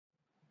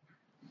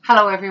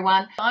Hello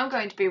everyone. I'm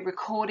going to be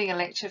recording a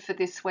lecture for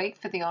this week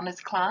for the honours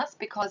class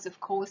because of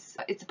course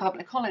it's a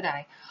public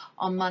holiday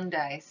on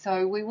Monday,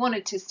 so we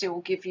wanted to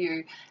still give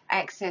you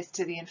access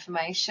to the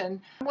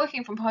information. I'm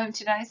working from home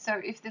today, so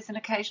if there's an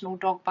occasional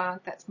dog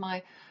bark, that's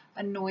my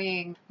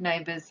annoying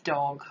neighbour's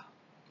dog.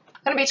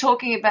 I'm going to be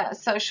talking about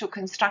social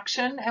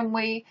construction, and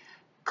we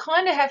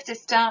kind of have to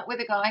start with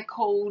a guy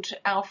called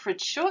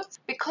Alfred Schutz,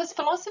 because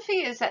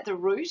philosophy is at the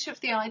root of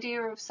the idea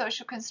of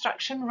social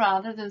construction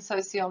rather than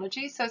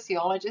sociology.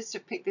 Sociologists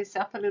have picked this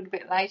up a little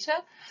bit later,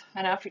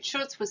 and Alfred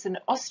Schutz was an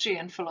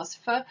Austrian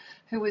philosopher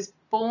who was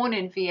born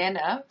in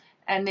Vienna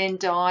and then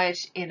died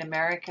in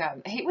America.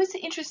 He was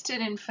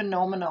interested in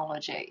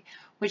phenomenology,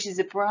 which is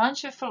a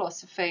branch of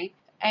philosophy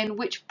and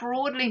which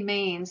broadly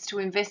means to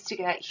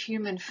investigate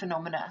human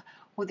phenomena,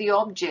 or the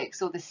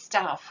objects or the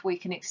stuff we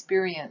can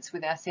experience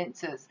with our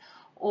senses,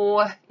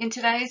 or in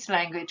today's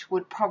language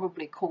would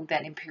probably call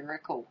that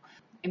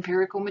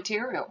empirical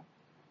material.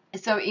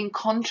 So in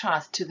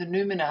contrast to the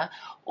noumena,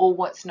 or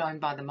what's known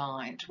by the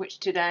mind, which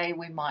today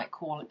we might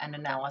call an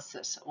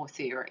analysis or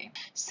theory.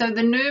 So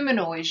the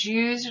noumenal is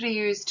usually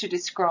used to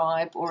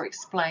describe or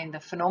explain the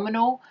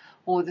phenomenal,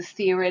 or the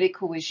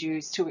theoretical is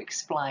used to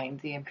explain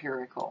the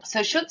empirical.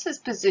 So Schutz's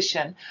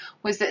position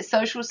was that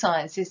social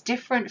science is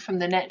different from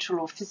the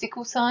natural or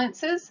physical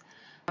sciences,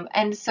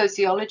 and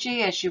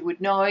sociology, as you would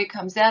know,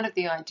 comes out of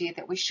the idea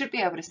that we should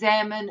be able to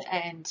examine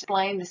and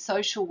explain the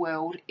social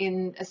world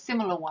in a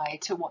similar way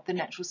to what the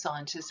natural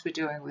scientists were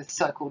doing with the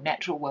so-called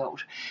natural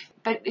world.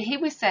 But he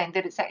was saying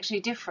that it's actually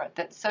different,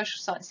 that social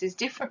science is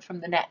different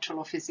from the natural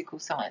or physical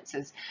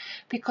sciences,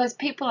 because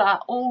people are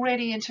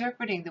already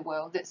interpreting the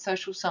world that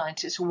social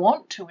scientists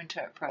want to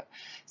interpret.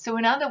 So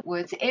in other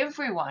words,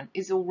 everyone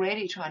is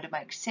already trying to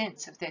make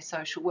sense of their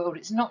social world.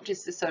 It's not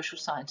just the social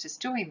scientists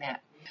doing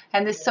that.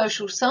 And the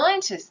social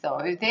scientists,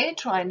 though, they're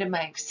trying to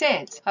make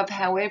sense of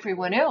how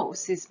everyone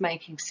else is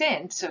making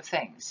sense of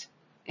things,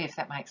 if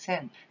that makes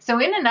sense. So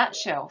in a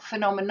nutshell,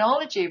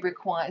 phenomenology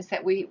requires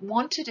that we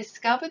want to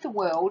discover the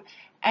world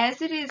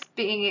as it is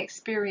being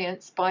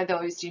experienced by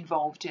those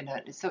involved in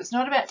it. So it's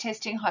not about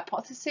testing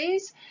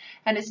hypotheses,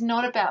 and it's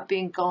not about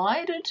being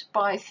guided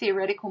by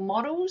theoretical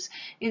models.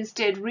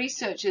 Instead,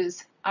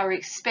 researchers are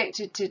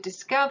expected to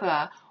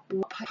discover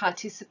what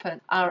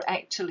participants are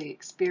actually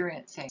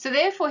experiencing. So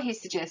therefore, he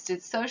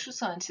suggested social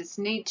scientists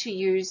need to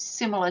use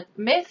similar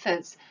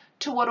methods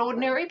to what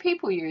ordinary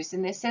people use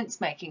in their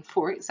sense making.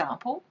 For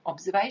example,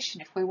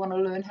 observation. If we want to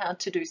learn how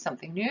to do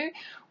something new,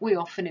 we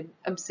often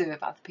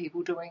observe other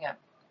people doing it.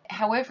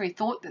 However, he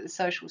thought that the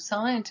social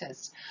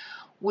scientists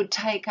would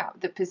take up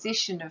the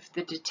position of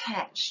the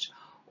detached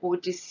or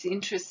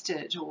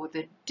disinterested or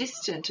the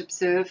distant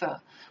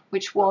observer,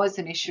 which was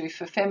an issue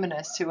for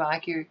feminists who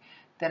argue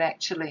that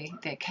actually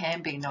there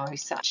can be no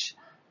such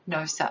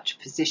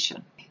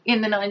position.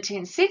 In the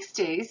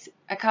 1960s,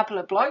 a couple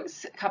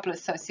of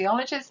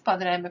sociologists by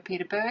the name of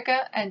Peter Berger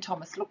and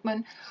Thomas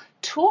Luckmann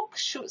took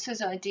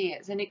Schutz's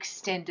ideas and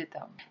extended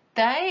them.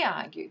 They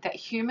argued that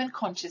human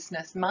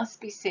consciousness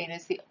must be seen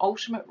as the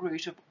ultimate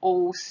root of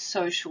all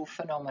social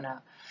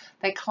phenomena.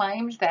 They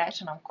claimed that,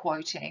 and I'm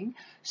quoting,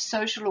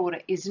 social order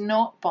is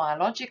not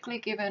biologically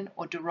given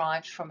or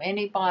derived from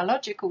any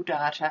biological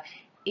data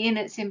in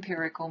its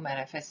empirical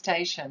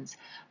manifestations,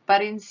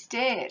 but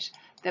instead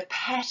the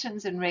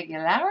patterns and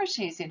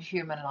regularities in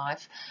human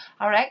life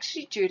are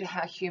actually due to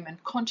how human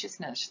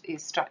consciousness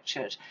is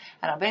structured.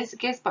 And I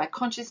guess by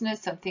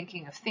consciousness I'm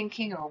thinking of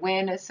thinking or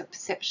awareness or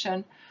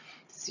perception.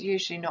 It's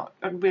usually not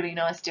a really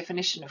nice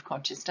definition of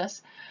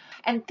consciousness.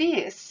 And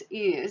this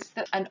is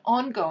an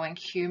ongoing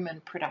human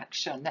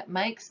production that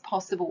makes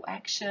possible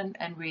action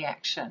and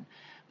reaction,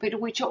 but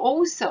which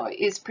also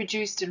is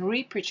produced and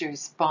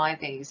reproduced by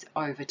these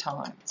over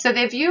time. So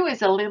their view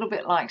is a little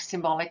bit like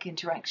symbolic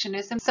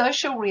interactionism.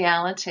 Social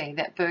reality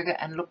that Berger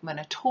and Luckmann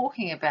are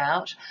talking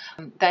about,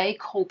 they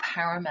call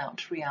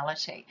paramount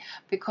reality,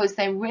 because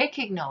they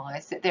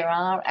recognize that there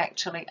are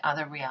actually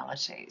other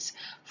realities.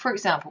 For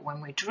example,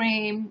 when we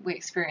dream, we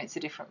experience a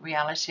different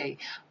reality.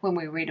 When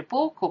we read a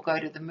book or go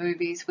to the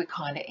movies, we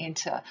kind of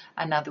enter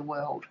another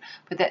world.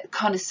 But that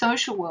kind of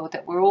social world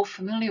that we're all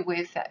familiar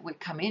with, that we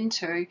come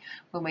into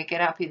when we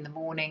get up in the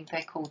morning,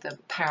 they call the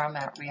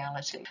paramount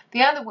reality.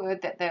 The other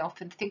word that they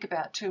often think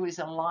about too is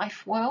a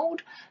life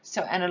world.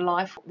 And a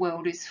life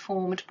world is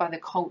formed by the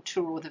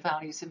culture or the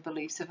values and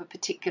beliefs of a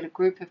particular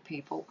group of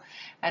people.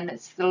 And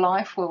it's the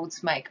life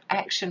worlds make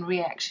action,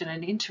 reaction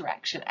and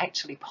interaction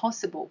actually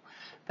possible.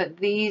 But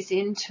these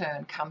in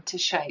turn come to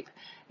shape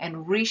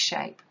and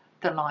reshape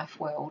the life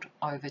world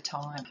over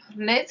time.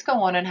 Let's go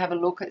on and have a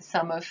look at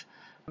some of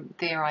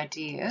their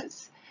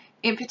ideas.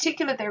 In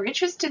particular, they're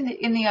interested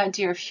in the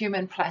idea of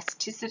human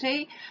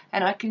plasticity,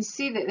 and I can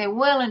see that they're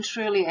well and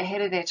truly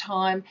ahead of their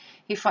time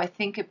if I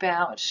think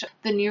about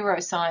the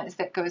neuroscience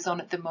that goes on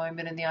at the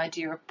moment and the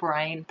idea of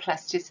brain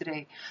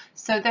plasticity.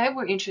 So they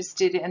were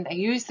interested, and they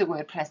use the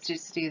word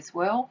plasticity as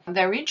well.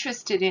 They're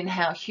interested in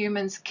how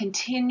humans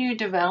continue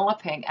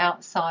developing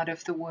outside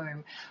of the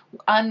womb.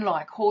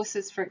 Unlike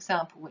horses, for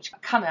example, which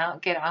come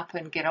out, get up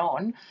and get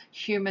on,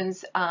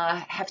 humans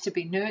have to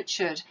be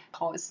nurtured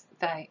because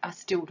they are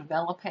still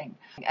developing.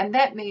 And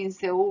that means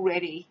they're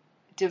already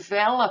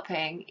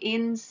developing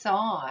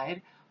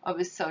inside of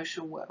a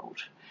social world.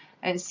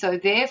 And so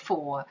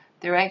therefore,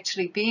 they're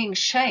actually being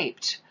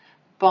shaped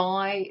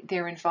by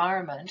their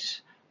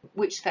environment,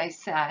 which they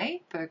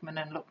say, Bergman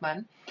and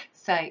Luckmann,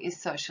 say is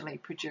socially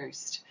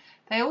produced.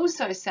 They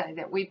also say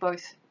that we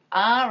both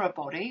are a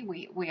body,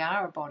 we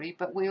are a body,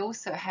 but we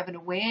also have an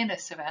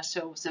awareness of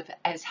ourselves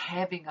as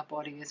having a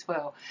body as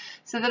well.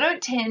 So they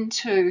don't tend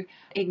to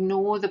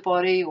ignore the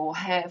body or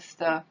have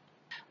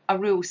a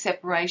real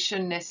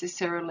separation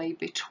necessarily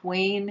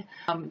between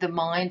the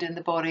mind and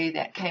the body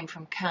that came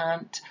from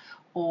Kant,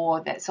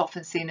 or that's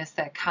often seen as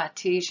the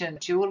Cartesian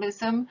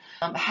dualism.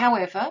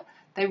 However,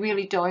 they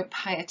really don't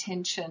pay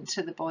attention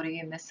to the body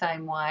in the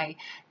same way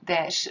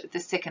that the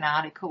second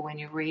article when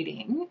you're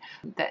reading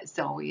that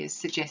Zoe is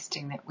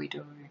suggesting that we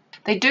do.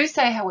 They do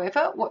say,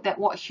 however,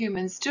 what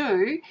humans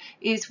do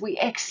is we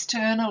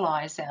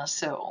externalize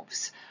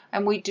ourselves,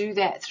 and we do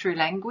that through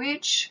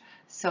language.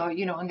 So, I'm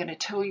going to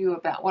tell you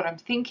about what I'm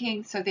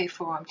thinking, so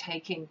therefore I'm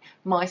taking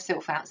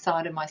myself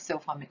outside of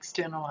myself, I'm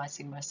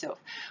externalizing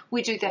myself.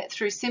 We do that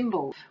through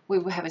symbol. We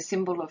will have a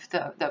symbol of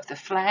the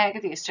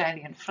flag, the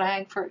Australian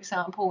flag, for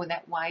example, and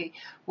that way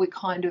we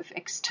kind of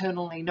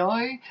externally know.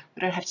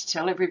 We don't have to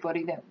tell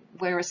everybody that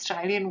we're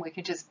Australian. We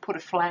can just put a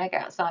flag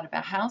outside of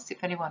our house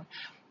if anyone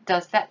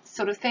does that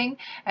sort of thing,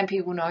 and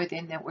people know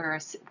then that we're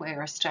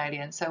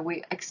Australian. So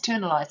we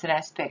externalize an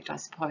aspect, I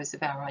suppose,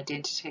 of our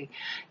identity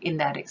in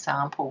that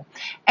example.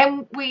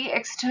 And we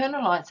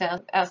externalize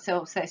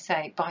ourselves, they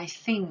say, by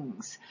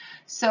things.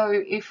 So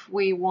if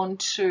we're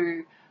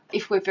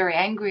very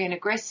angry and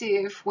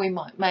aggressive, we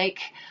might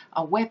make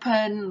a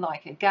weapon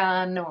like a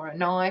gun or a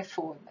knife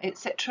or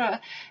etc.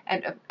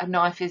 And a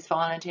knife is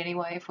violent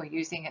anyway if we're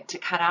using it to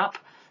cut up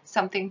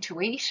something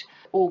to eat,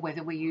 or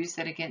whether we use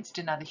it against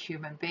another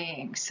human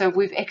being. So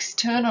we've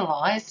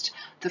externalized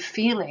the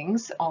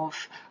feelings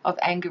of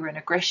anger and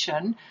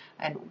aggression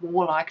and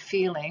warlike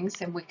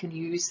feelings, and we can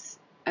use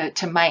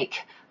to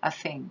make a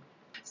thing.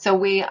 So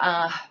we're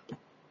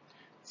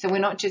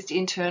not just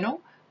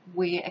internal,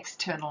 we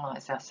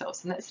externalize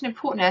ourselves. And that's an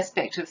important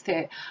aspect of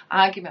their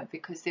argument,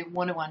 because they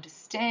want to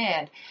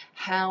understand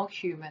how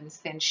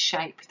humans then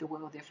shape the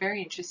world. They're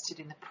very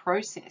interested in the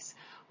process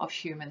of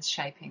humans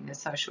shaping the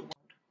social world.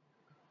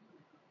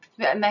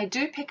 And they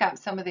do pick up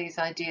some of these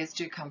ideas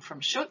do come from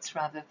Schutz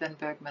rather than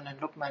Bergman and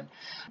Luckmann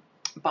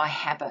by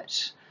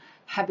habit.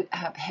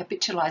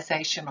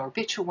 Habitualization or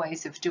habitual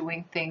ways of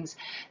doing things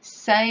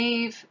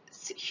save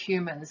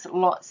humans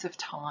lots of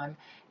time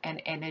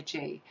and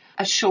energy.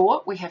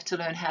 Sure, we have to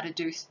learn how to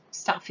do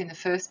stuff in the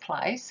first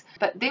place,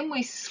 but then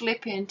we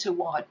slip into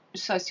what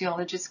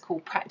sociologists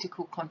call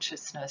practical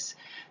consciousness.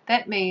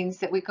 That means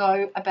that we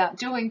go about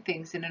doing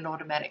things in an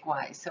automatic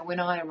way. So when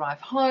I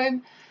arrive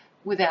home,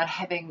 without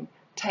having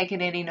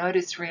taken any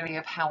notice really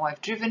of how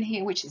I've driven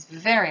here, which is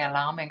very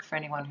alarming for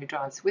anyone who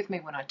drives with me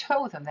when I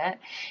tell them that,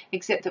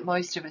 except that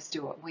most of us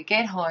do it. We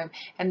get home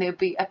and there'll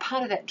be a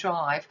part of that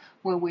drive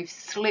where we've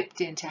slipped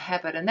into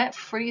habit, and that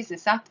frees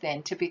us up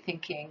then to be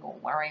thinking or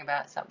worrying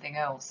about something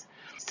else.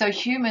 So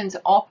humans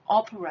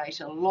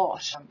operate a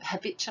lot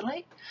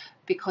habitually,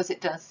 because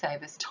it does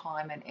save us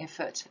time and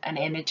effort and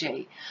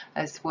energy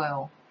as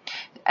well.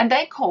 And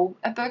they call,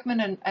 Bergman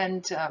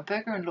and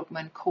Berger and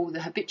Luckmann call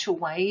the habitual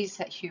ways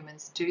that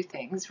humans do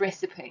things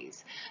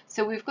recipes.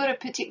 So we've got a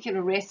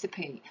particular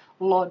recipe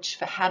lodged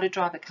for how to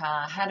drive a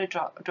car, how to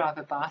drive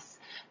a bus.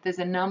 There's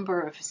a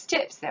number of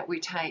steps that we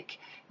take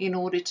in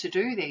order to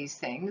do these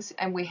things,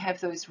 and we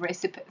have those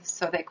recipes,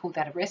 so they call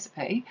that a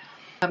recipe.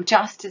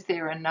 Just as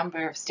there are a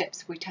number of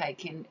steps we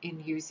take in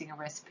using a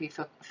recipe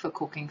for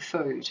cooking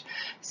food.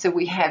 So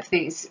we have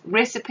these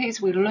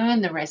recipes, we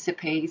learn the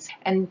recipes,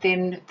 and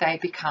then they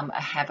become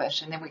a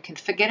habit, and then we can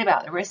forget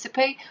about the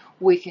recipe,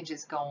 we can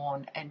just go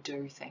on and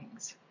do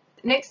things.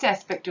 Next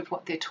aspect of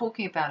what they're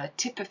talking about are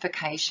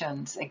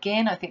typifications.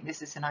 Again, I think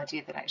this is an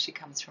idea that actually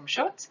comes from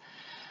Schutz.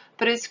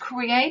 But it's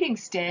creating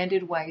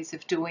standard ways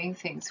of doing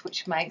things,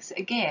 which makes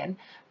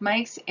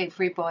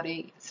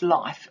everybody's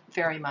life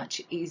very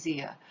much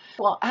easier.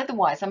 Well,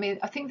 otherwise, I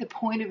think the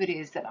point of it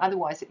is that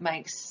otherwise it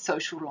makes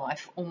social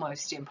life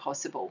almost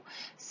impossible.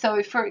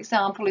 So, for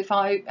example, if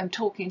I am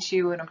talking to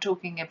you and I'm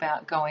talking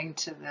about going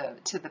to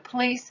the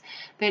police,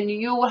 then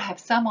you will have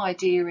some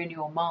idea in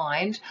your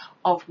mind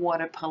of what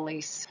a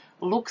police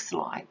looks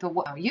like, the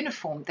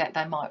uniform that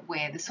they might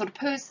wear, the sort of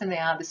person they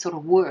are, the sort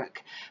of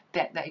work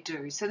that they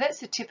do. So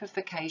that's a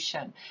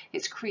typification.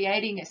 It's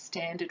creating a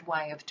standard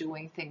way of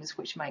doing things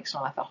which makes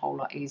life a whole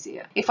lot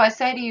easier. If I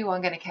say to you,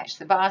 I'm going to catch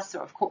the bus,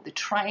 or I've caught the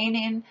train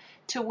in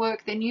to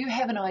work, then you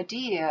have an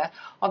idea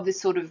of the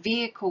sort of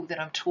vehicle that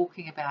I'm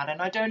talking about.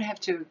 And I don't have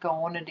to go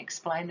on and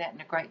explain that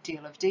in a great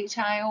deal of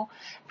detail,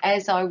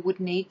 as I would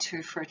need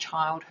to for a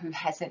child who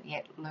hasn't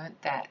yet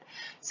learnt that.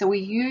 So we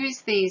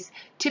use these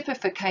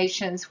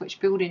typifications which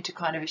build into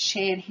kind of a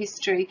shared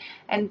history,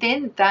 and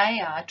then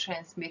they are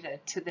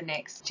transmitted to the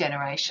next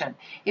generation.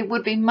 It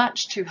would be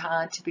much too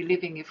hard to be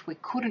living if we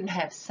couldn't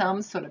have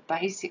some sort of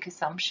basic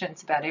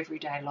assumptions about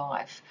everyday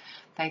life.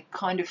 They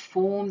kind of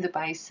form the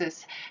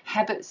basis.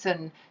 Habits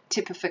and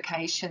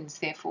typifications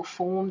therefore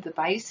form the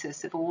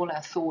basis of all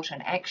our thought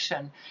and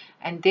action,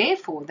 and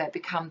therefore they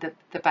become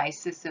the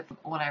basis of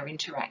all our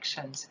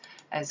interactions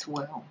as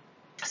well.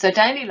 So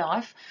daily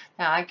life,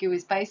 I argue,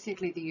 is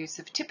basically the use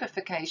of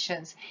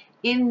typifications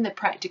in the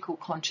practical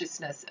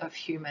consciousness of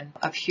human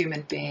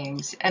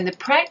beings. And the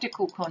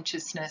practical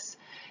consciousness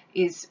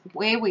is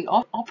where we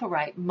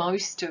operate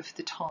most of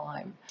the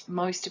time.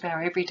 Most of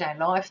our everyday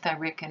life, they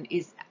reckon,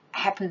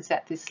 happens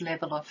at this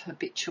level of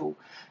habitual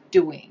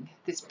doing,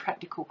 this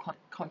practical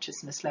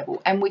consciousness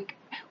level. And we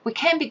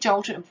can be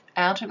jolted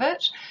out of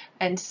it,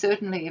 and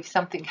certainly if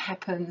something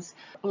happens,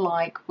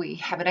 like we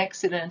have an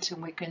accident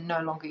and we can no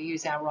longer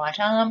use our right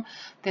arm,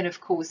 then of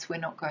course we're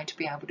not going to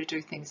be able to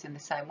do things in the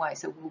same way.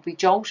 So we'll be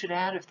jolted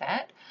out of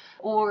that.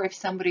 Or if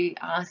somebody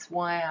asks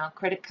why our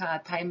credit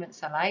card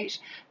payments are late,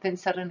 then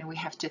suddenly we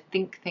have to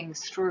think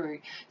things through.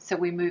 So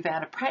we move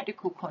out of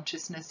practical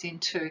consciousness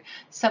into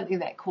something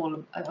that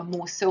call a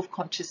more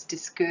self-conscious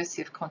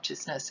discursive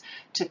consciousness,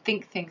 to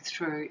think things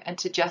through and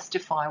to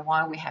justify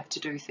why we have to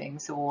do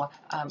things, or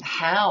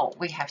how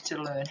we have to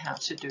learn how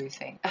to do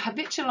things.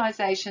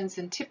 Habitualizations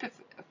and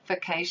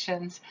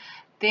typifications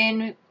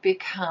then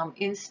become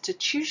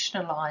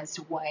institutionalized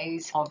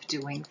ways of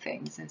doing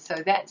things. And so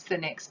that's the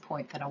next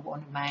point that I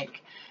want to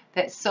make,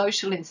 that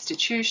social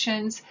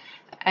institutions,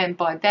 and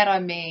by that I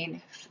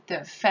mean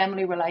the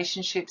family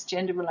relationships,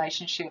 gender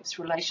relationships,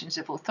 relations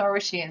of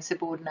authority and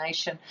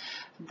subordination,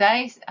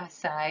 they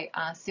say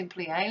are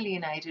simply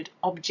alienated,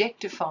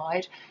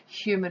 objectified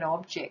human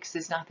objects.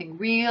 There's nothing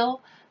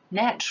real,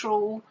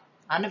 natural,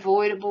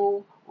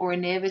 unavoidable, or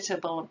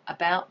inevitable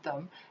about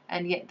them,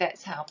 and yet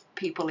that's how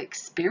people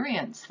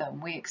experience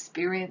them. We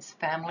experience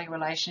family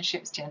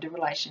relationships, gender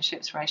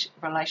relationships,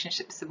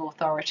 relationships of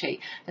authority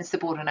and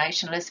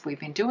subordination, unless we've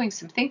been doing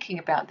some thinking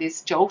about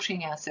this,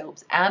 jolting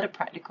ourselves out of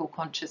practical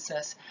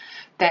consciousness.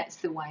 That's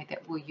the way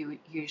that we'll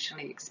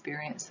usually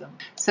experience them.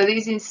 So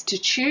these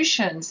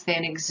institutions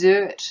then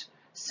exert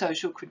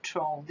social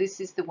control. This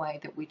is the way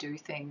that we do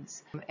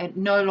things. It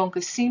no longer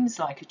seems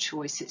like a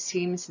choice. It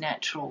seems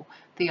natural,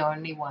 the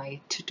only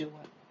way to do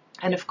it.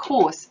 And of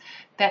course,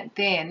 that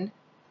then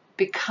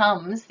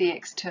becomes the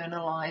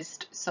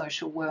externalized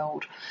social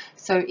world.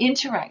 So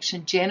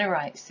interaction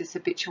generates this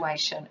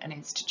habituation and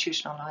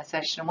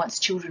institutionalization. And once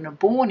children are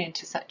born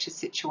into such a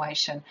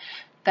situation,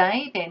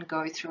 they then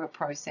go through a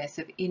process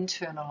of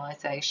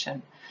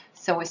internalization.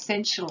 So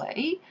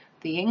essentially,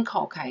 the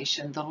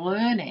inculcation, the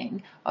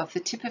learning of the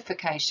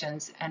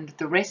typifications and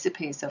the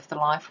recipes of the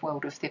life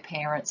world of their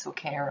parents or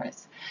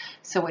carers.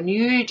 So a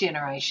new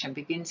generation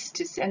begins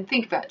to, and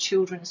think about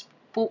children's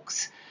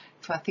books.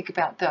 If I think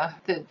about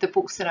the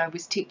books that I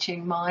was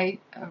teaching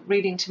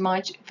reading to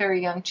my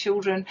very young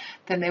children,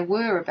 then there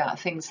were about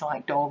things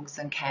like dogs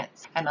and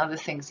cats and other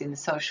things in the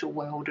social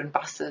world, and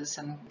buses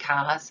and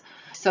cars,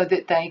 so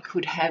that they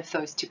could have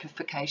those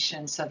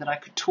typifications, so that I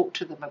could talk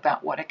to them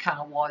about what a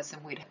car was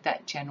and we'd have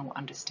that general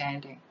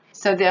understanding.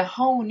 So the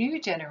whole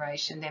new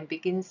generation then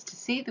begins to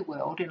see the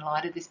world in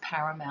light of this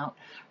paramount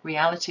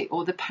reality,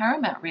 or the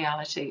paramount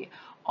reality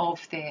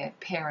of their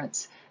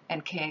parents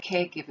and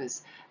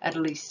caregivers, at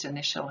least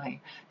initially.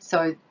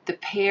 So the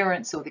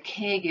parents or the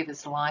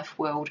caregivers' life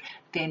world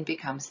then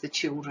becomes the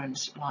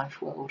children's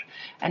life world.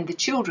 And the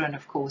children,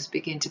 of course,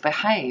 begin to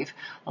behave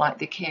like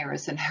the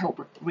carers and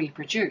help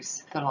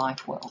reproduce the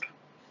life world.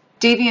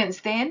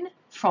 Deviance then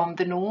from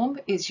the norm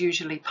is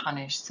usually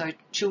punished. So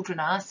children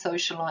are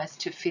socialised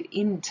to fit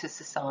into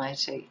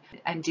society,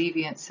 and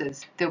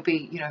deviances, there'll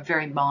be,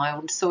 very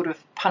mild sort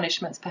of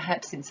punishments,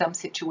 perhaps in some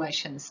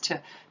situations,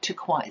 to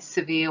quite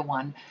severe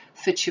one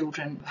for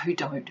children who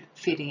don't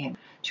fit in.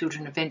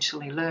 Children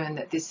eventually learn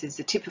that this is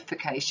a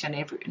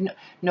typification.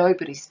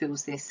 Nobody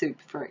spills their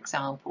soup, for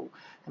example.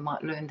 They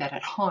might learn that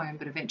at home,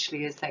 but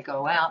eventually as they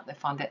go out, they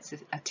find that's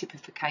a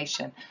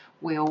typification.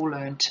 We all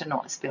learn to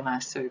not spill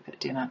our soup at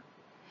dinner.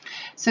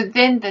 So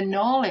then the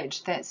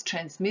knowledge that's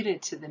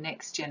transmitted to the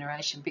next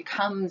generation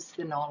becomes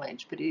the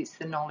knowledge, but it's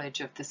the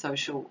knowledge of the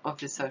social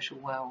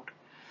world.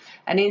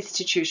 And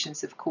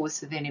institutions, of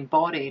course, are then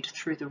embodied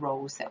through the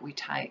roles that we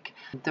take.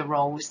 The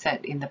roles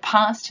that in the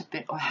past have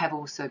been, or have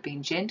also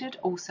been gendered,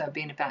 also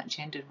been about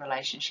gendered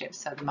relationships.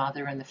 So the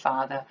mother and the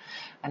father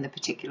and the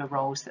particular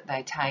roles that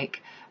they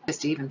take,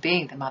 just even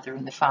being the mother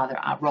and the father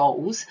are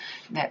roles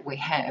that we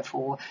have,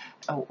 or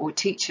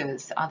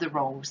teachers, other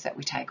roles that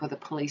we take, or the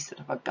police that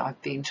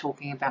I've been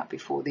talking about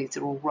before. These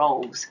are all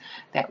roles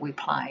that we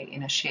play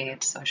in a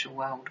shared social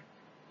world.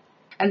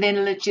 And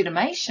then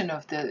legitimation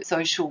of the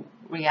social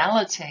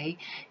reality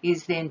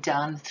is then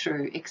done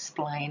through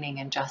explaining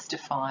and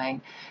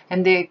justifying.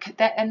 And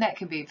that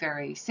can be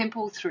very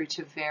simple through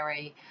to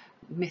very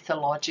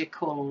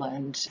mythological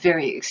and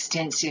very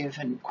extensive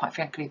and, quite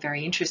frankly,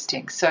 very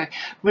interesting. So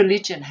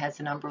religion has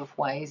a number of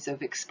ways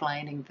of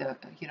explaining the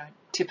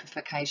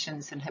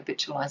typifications and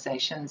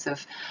habitualizations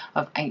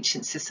of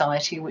ancient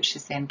society, which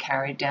is then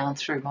carried down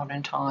through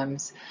modern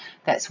times.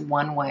 That's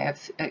one way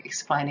of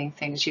explaining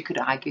things. You could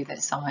argue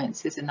that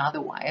science is another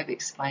way of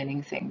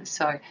explaining things.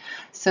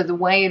 So the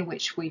way in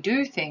which we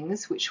do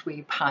things, which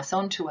we pass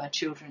on to our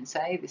children,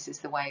 say this is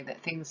the way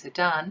that things are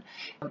done,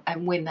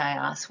 and when they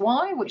ask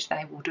why, which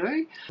they will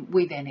do,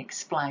 we then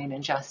explain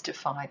and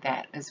justify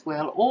that as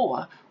well.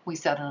 Or we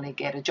suddenly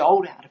get a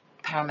jolt out of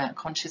paramount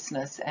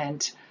consciousness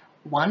and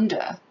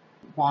wonder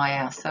why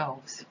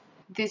ourselves.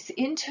 This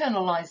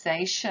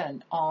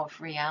internalization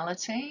of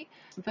reality,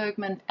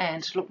 Bergman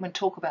and Luckmann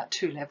talk about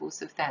two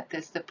levels of that.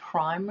 There's the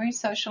primary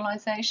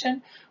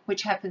socialization,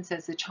 which happens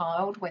as a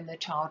child when the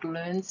child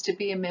learns to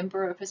be a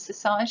member of a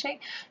society.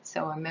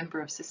 So a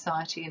member of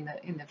society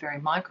in the very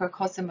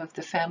microcosm of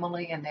the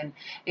family, and then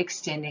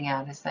extending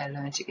out as they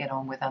learn to get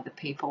on with other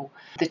people.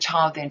 The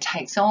child then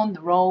takes on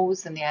the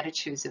roles and the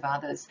attitudes of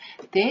others,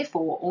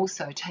 therefore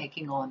also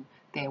taking on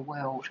their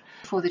world.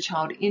 For the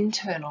child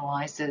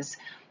internalizes,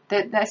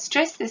 that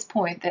stress this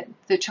point that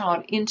the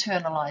child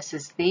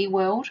internalizes the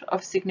world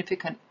of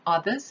significant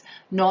others,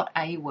 not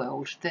a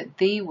world, that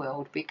the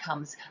world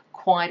becomes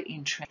quite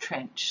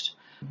entrenched.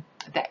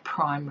 That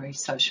primary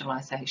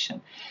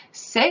socialization.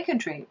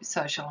 Secondary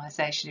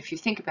socialization, if you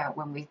think about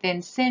when we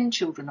then send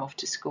children off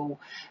to school,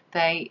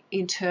 they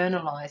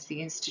internalize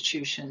the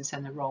institutions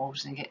and the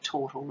roles and get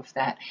taught all of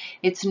that.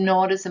 It's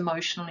not as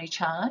emotionally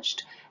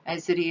charged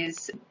as it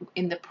is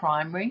in the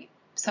primary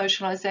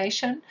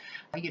socialization.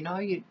 You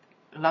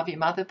love your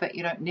mother, but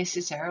you don't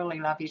necessarily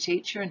love your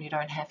teacher, and you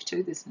don't have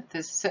to.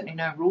 There's certainly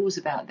no rules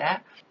about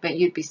that, but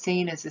you'd be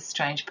seen as a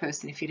strange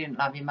person if you didn't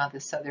love your mother,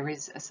 so there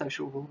is a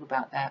social rule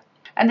about that.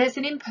 And there's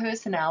an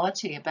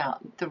impersonality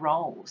about the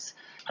roles.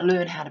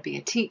 Learn how to be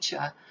a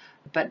teacher,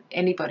 but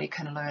anybody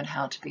can learn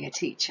how to be a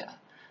teacher,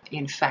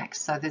 in fact.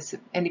 So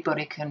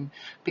anybody can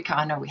become,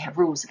 I know we have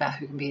rules about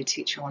who can be a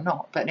teacher or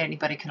not, but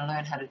anybody can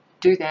learn how to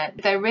do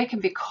that. They reckon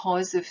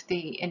because of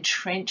the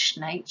entrenched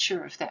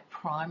nature of that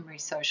primary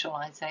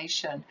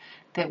socialization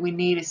that we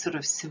need a sort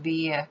of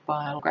severe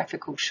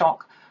biographical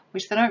shock,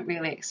 which they don't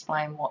really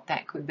explain what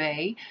that could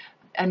be,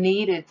 are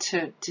needed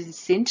to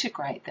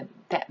disintegrate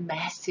that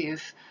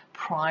massive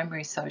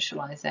primary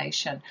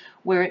socialization,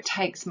 where it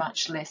takes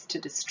much less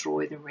to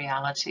destroy the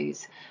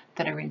realities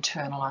that are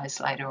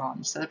internalized later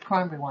on. So the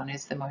primary one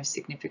is the most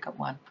significant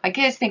one. I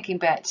guess thinking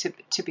back,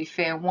 to be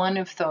fair, one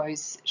of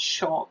those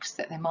shocks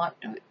that they might,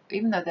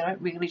 even though they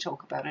don't really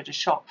talk about it as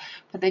shock,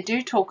 but they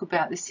do talk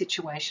about the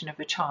situation of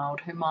a child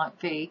who might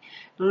be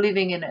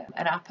living in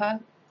an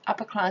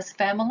upper class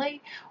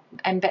family,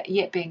 and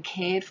yet being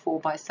cared for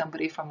by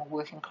somebody from a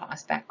working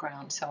class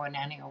background, so a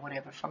nanny or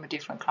whatever from a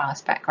different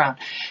class background.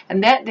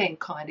 And that then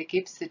kind of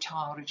gives the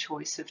child a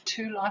choice of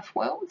two life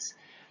worlds,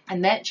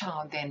 and that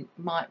child then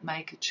might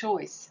make a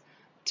choice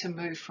to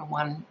move from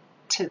one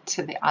to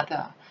the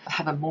other,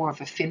 have a more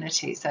of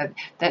affinity, so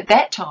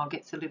that child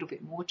gets a little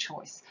bit more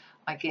choice,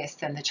 I guess,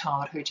 than the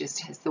child who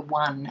just has the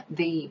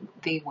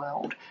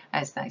world,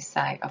 as they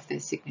say, of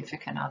their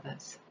significant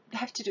others.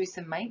 Have to do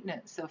some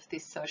maintenance of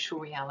this social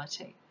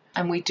reality.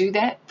 And we do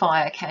that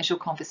via casual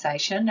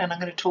conversation, and I'm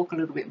going to talk a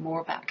little bit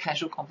more about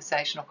casual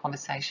conversation or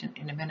conversation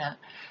in a minute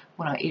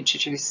when I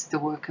introduce the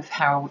work of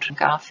Harold and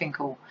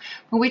Garfinkel.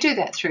 But we do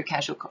that through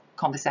casual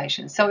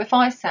conversation. So if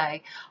I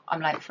say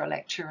I'm late for a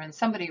lecture and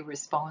somebody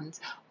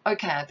responds,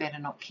 okay, I better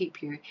not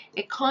keep you,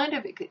 it kind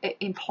of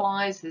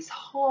implies this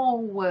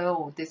whole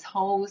world, this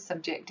whole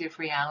subjective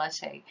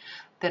reality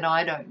that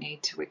I don't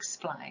need to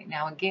explain.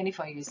 Now, again,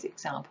 if I use the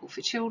example for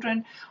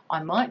children,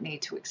 I might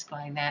need to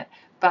explain that.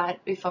 But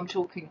if I'm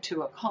talking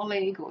to a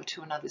colleague or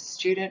to another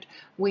student,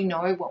 we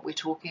know what we're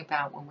talking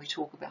about when we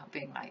talk about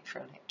being late for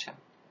a lecture.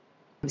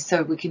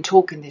 So we can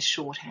talk in this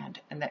shorthand,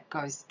 and that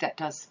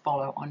does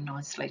follow on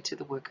nicely to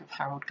the work of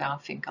Harold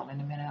Garfinkel in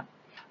a minute.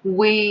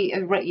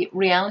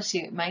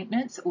 Reality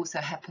maintenance also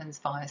happens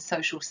via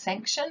social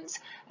sanctions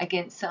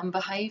against some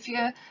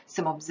behaviour,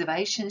 some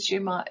observations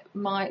you might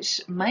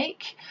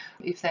make.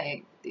 If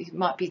they it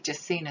might be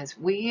just seen as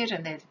weird,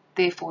 and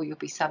therefore you'll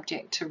be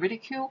subject to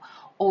ridicule,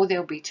 or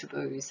there'll be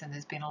taboos. And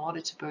there's been a lot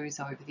of taboos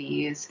over the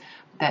years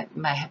that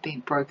may have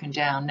been broken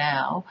down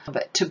now.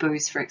 But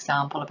taboos, for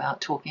example,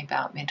 about talking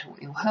about mental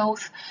ill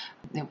health.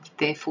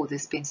 Therefore,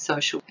 there's been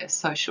social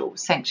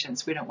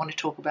sanctions. We don't want to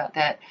talk about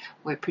that.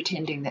 We're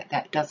pretending that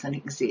that doesn't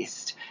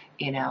exist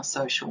in our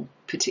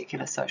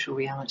particular social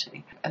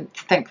reality. And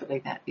thankfully,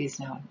 that is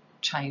now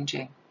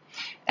changing.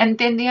 And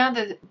then the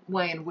other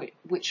way in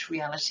which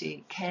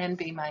reality can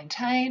be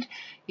maintained,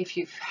 if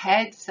you've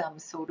had some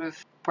sort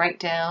of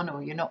breakdown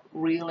or you're not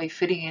really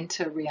fitting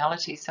into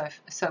reality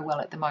so well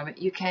at the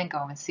moment, you can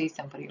go and see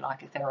somebody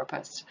like a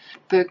therapist.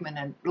 Bergman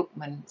and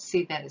Luckmann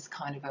see that as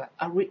kind of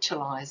a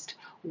ritualized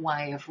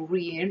way of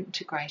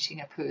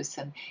reintegrating a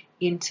person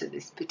into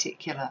this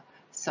particular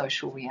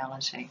social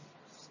reality.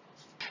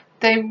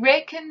 They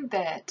reckon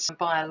that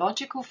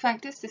biological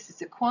factors, this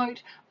is a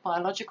quote,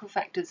 biological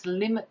factors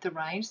limit the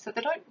range, so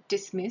they don't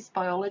dismiss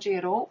biology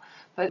at all,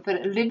 but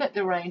limit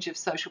the range of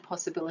social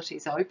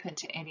possibilities open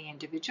to any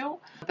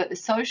individual. But the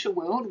social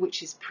world,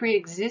 which is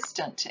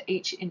pre-existent to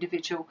each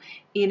individual,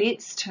 in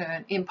its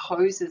turn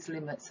imposes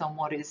limits on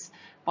what is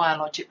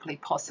biologically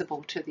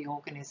possible to the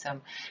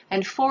organism.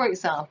 And for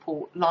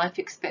example, life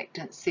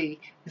expectancy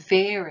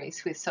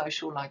varies with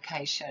social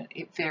location.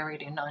 It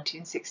varied in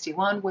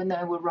 1961 when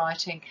they were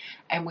writing,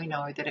 and we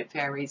know that it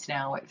varies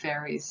now. It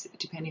varies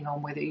depending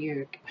on whether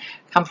you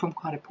come from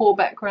quite a poor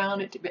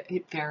background.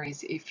 It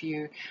varies if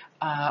you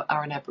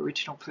are an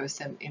Aboriginal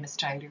person in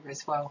Australia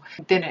as well.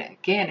 Then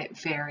again, it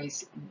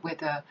varies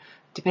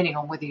depending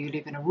on whether you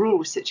live in a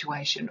rural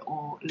situation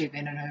or live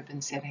in an urban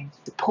setting.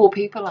 Poor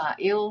people are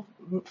ill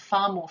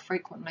far more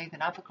frequently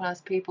than upper class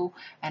people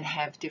and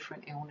have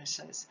different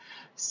illnesses.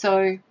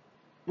 So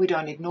we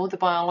don't ignore the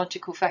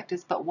biological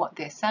factors, but what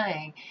they're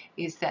saying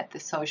is that the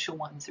social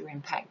ones are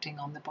impacting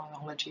on the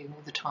biology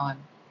all the time.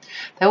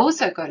 They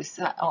also go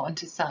on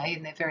to say,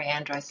 in their very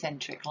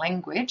androcentric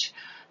language,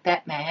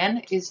 that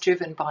man is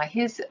driven by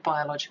his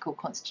biological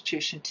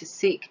constitution to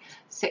seek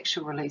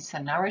sexual release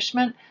and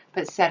nourishment,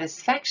 but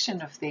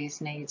satisfaction of these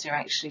needs are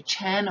actually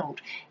channeled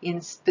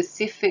in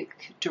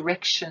specific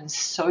directions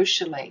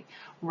socially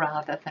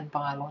rather than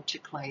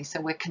biologically.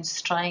 So we're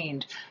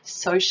constrained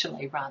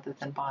socially rather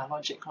than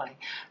biologically.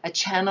 A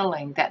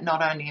channeling that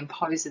not only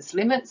imposes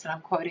limits, and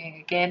I'm quoting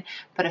again,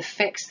 but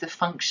affects the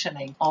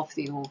functioning of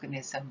the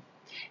organism.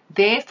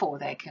 Therefore,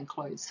 they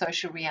conclude,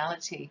 social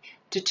reality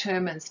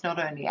determines not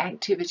only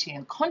activity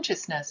and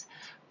consciousness,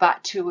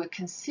 but to a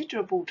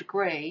considerable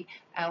degree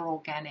our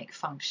organic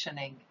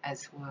functioning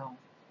as well.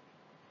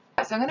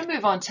 So I'm going to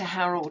move on to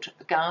Harold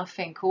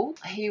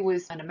Garfinkel. He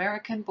was an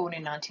American born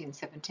in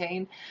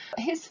 1917.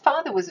 His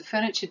father was a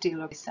furniture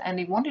dealer and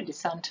he wanted his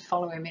son to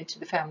follow him into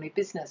the family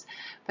business,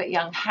 but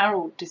young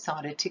Harold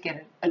decided to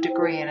get a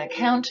degree in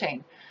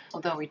accounting,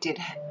 although he did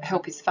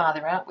help his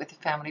father out with the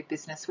family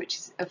business, which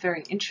is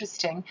very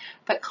interesting,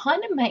 but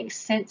kind of makes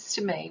sense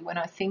to me when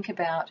I think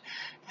about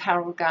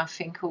Harold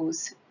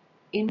Garfinkel's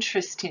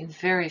interest in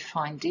very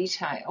fine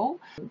detail,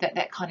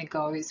 that kind of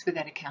goes with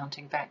that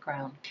accounting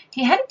background.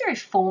 He had a very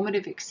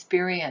formative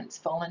experience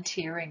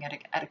volunteering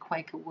at a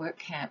Quaker work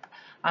camp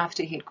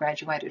after he had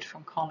graduated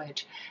from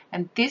college,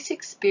 and this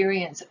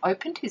experience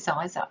opened his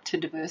eyes up to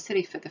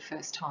diversity for the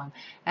first time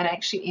and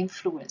actually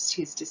influenced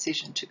his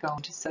decision to go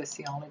into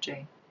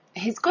sociology.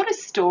 He's got a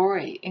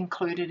story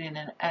included in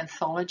an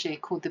anthology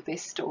called The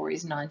Best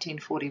Stories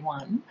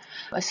 1941,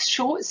 a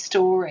short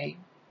story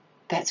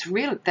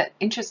that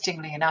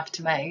interestingly enough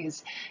to me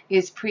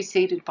is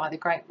preceded by the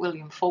great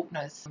William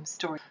Faulkner's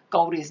story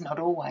Gold Is Not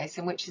Always,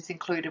 in which is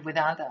included with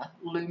other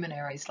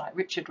luminaries like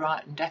Richard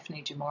Wright and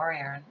Daphne du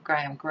Maurier and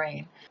Graham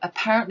Greene.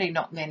 Apparently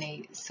not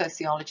many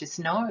sociologists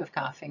know of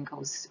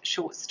Garfinkel's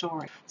short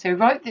story. So he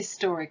wrote this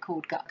story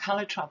called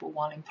Colour Trouble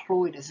while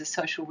employed as a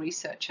social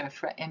researcher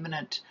for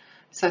eminent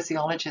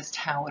sociologist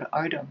Howard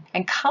Odum.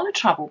 And Colour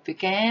Trouble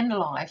began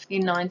life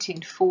in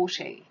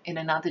 1940 in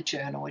another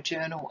journal, a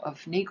journal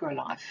of Negro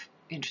life,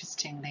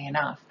 interestingly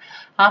enough.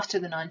 After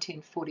the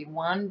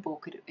 1941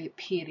 book, it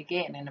appeared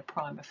again in a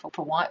primer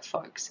for white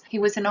folks. He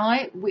was an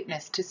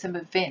eyewitness to some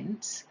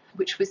events,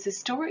 which was the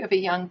story of a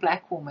young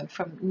black woman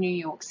from New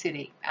York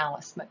City,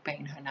 Alice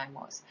McBean her name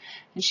was,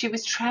 and she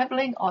was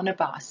travelling on a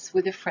bus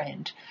with a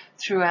friend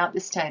throughout the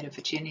state of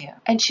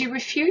Virginia, and she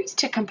refused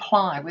to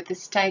comply with the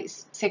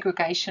state's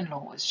segregation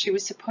laws. She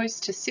was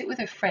supposed to sit with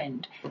her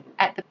friend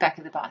at the back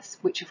of the bus,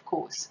 which of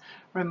course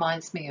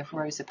reminds me of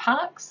Rosa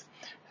Parks,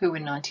 who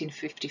in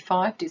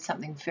 1955 did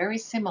something very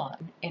similar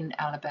in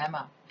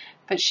Alabama.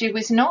 But she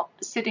was not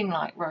sitting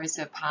like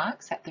Rosa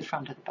Parks at the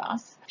front of the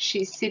bus.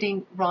 She's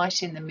sitting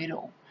right in the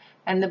middle.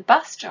 And the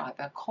bus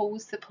driver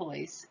calls the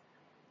police.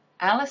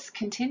 Alice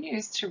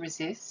continues to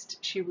resist.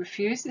 She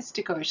refuses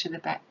to go to the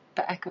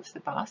back of the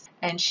bus,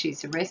 and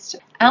she's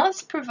arrested.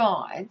 Alice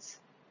provides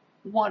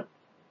what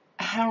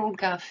Harold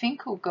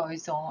Garfinkel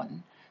goes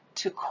on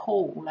to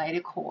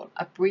later call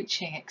a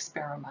breaching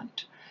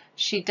experiment.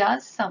 she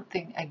does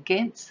something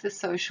against the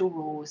social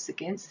rules,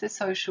 against the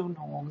social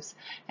norms,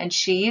 and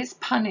she is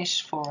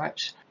punished for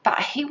it. But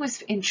he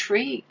was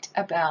intrigued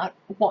about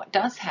what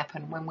does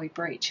happen when we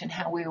breach and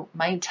how we'll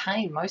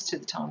maintain, most of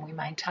the time, we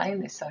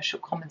maintain this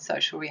common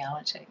social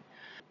reality.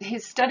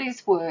 His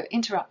studies were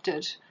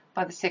interrupted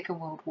by the Second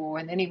World War,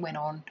 and then he went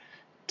on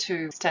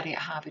to study at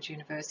Harvard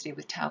University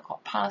with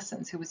Talcott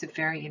Parsons, who was a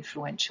very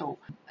influential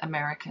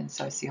American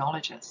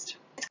sociologist.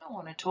 Let's go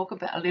on and talk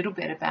a little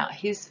bit about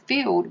his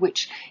field,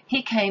 which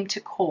he came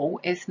to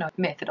call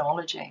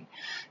ethnomethodology.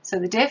 So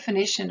the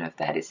definition of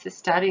that is the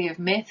study of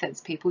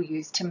methods people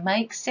use to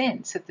make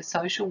sense of the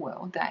social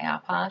world they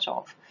are part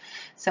of.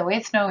 So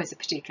ethno is a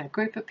particular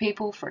group of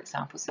people, for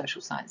example,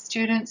 social science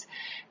students.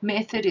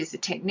 Method is a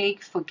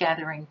technique for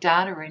gathering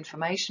data or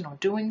information or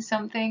doing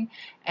something,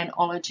 and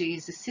ology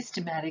is a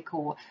systematic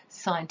or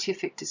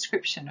scientific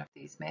description of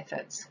these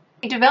methods.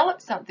 He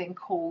developed something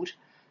called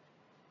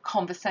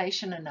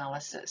conversation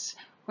analysis,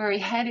 where he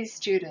had his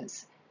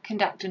students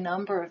conduct a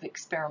number of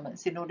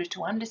experiments in order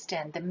to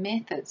understand the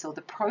methods or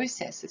the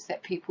processes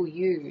that people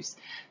use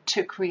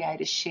to create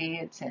a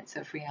shared sense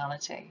of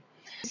reality.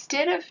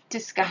 Instead of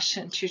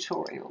discussion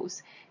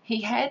tutorials,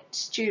 he had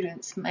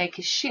students make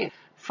a shift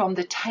from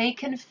the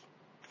taken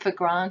for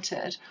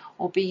granted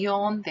or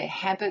beyond their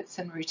habits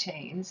and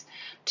routines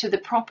to the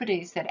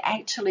properties that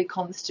actually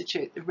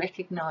constitute the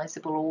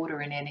recognizable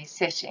order in any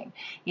setting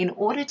in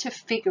order to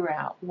figure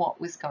out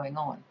what was going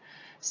on.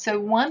 So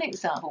one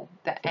example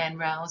that Anne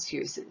Rouse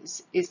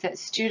uses is that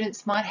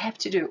students might have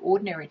to do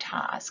ordinary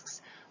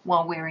tasks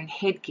while wearing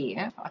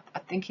headgear. I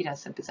think he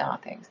does some bizarre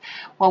things,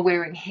 while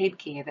wearing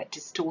headgear that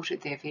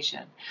distorted their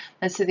vision.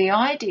 And so the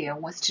idea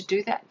was to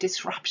do that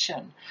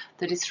disruption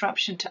to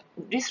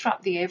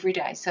disrupt the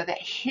everyday so that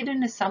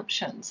hidden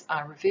assumptions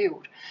are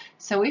revealed.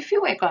 So if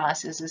you wear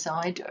glasses, as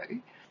I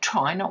do,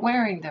 try not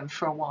wearing them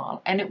for a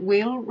while and it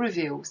will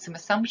reveal some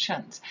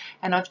assumptions.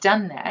 And I've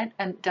done that,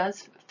 and it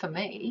does, for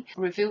me,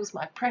 reveals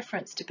my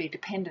preference to be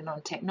dependent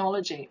on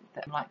technology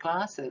like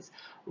glasses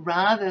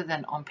rather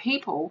than on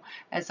people,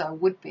 as I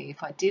would be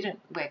if I didn't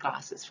wear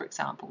glasses, for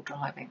example,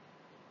 driving.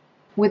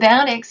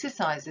 Without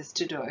exercises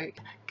to do,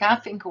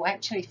 Garfinkel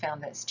actually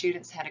found that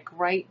students had a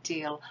great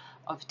deal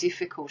of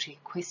difficulty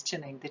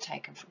questioning the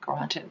taken for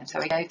granted, and so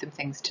he gave them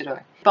things to do.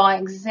 By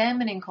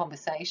examining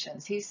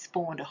conversations, he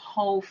spawned a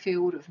whole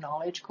field of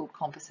knowledge called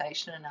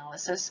conversation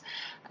analysis,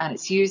 and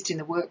it's used in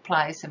the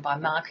workplace and by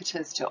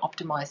marketers to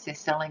optimize their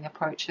selling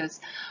approaches.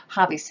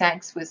 Harvey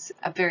Sachs was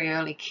a very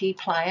early key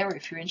player,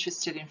 if you're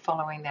interested in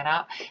following that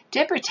up.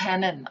 Deborah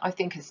Tannen, I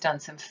think, has done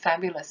some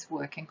fabulous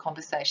work in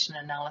conversation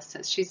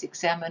analysis. She's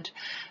examined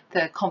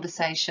the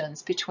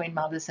conversations between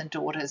mothers and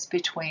daughters,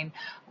 between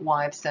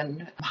wives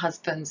and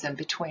husbands, and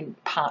between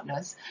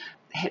partners,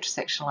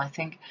 heterosexual, I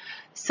think.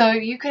 So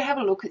you could have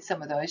a look at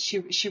some of those.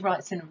 She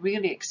writes in a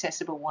really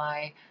accessible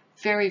way,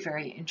 very,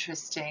 very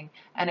interesting,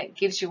 and it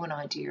gives you an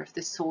idea of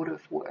the sort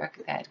of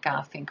work that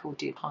Garfinkel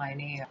did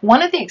pioneer.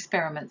 One of the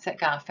experiments that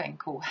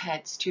Garfinkel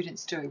had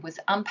students do was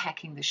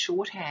unpacking the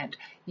shorthand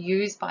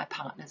used by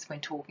partners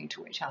when talking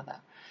to each other,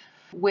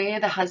 where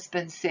the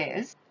husband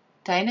says,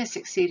 "Dana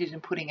succeeded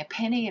in putting a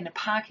penny in a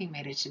parking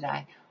meter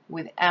today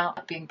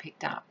without being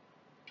picked up."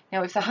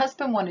 Now, if the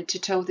husband wanted to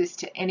tell this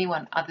to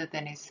anyone other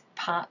than his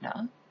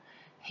partner,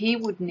 he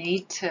would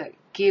need to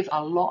give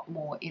a lot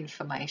more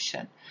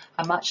information,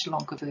 a much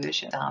longer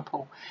version.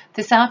 Example,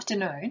 this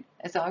afternoon,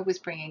 as I was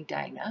bringing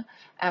Dana,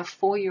 our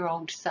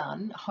 4-year-old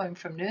son, home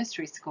from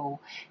nursery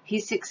school, he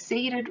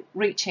succeeded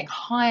reaching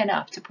high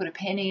enough to put a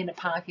penny in a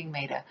parking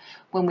meter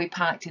when we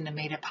parked in a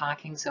meter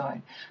parking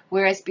zone,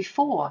 whereas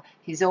before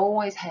he's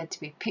always had to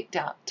be picked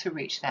up to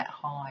reach that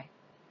high.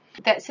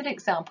 That's an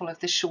example of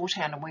the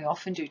shorthand, and we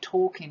often do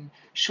talk in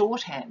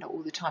shorthand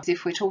all the time.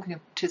 If we're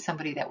talking to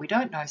somebody that we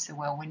don't know so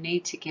well, we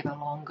need to give a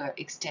longer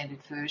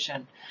extended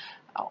version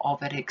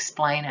of it,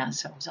 explain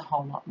ourselves a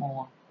whole lot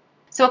more.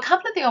 So a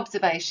couple of the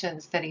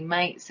observations that he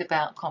makes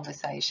about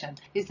conversation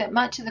is that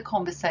much of the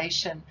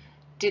conversation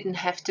didn't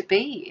have to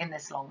be in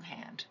this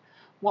longhand.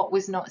 What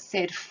was not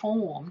said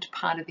formed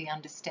part of the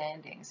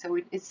understanding. So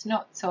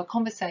a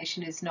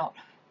conversation is not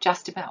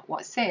just about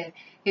what's said,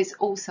 it's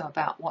also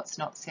about what's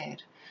not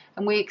said.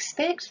 And we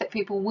expect that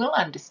people will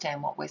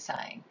understand what we're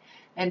saying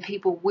and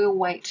people will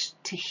wait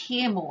to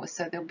hear more,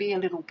 so there'll be a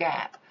little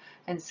gap.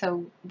 And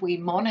so we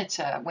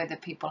monitor whether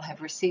people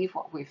have received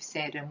what we've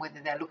said and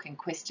whether they're looking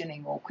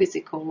questioning or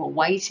quizzical or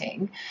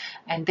waiting.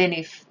 And then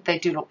if they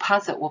do look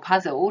puzzled, we're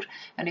puzzled,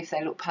 and if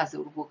they look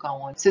puzzled, we'll go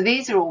on. So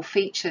these are all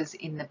features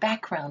in the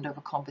background of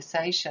a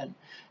conversation.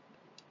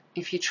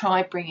 If you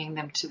try bringing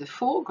them to the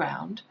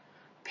foreground,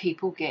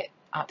 people get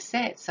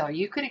upset. So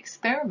you could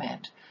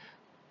experiment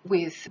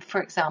with,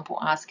 for example,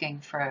 asking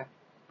for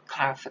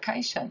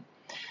clarification.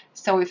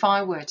 So if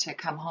I were to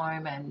come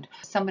home and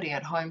somebody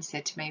at home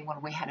said to me, "Well,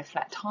 we had a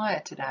flat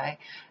tire today,"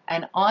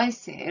 and I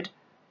said,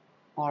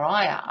 or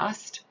I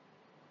asked,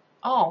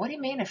 "Oh, what do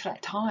you mean a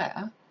flat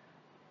tire?"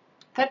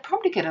 they'd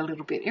probably get a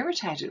little bit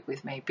irritated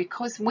with me,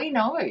 because we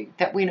know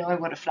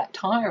what a flat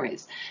tire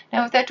is.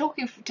 Now, if they're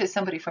talking to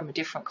somebody from a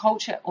different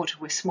culture or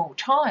to a small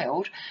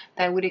child,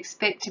 they would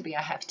expect to be,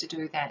 I have to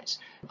do that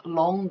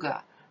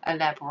longer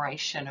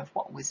elaboration of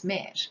what was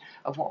meant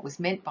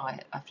by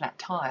a flat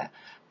tire.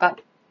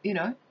 But, you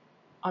know,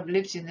 I've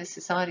lived in this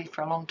society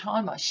for a long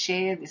time. I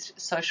share this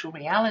social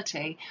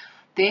reality.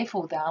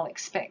 Therefore, they'll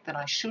expect that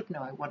I should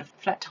know what a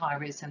flat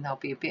tire is, and they'll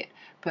be a bit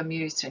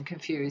bemused and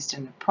confused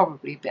and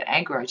probably a bit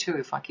aggro too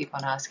if I keep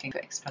on asking for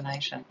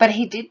explanation. But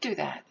he did do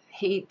that.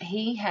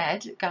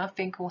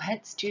 Garfinkel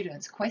had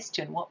students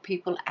question what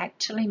people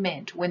actually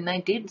meant when they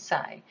did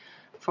say,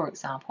 for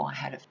example, I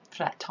had a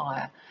flat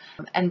tire.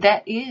 And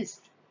that is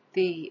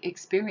the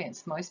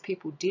experience. Most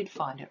people did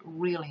find it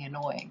really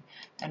annoying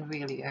and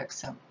really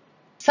irksome.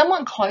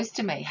 Someone close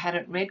to me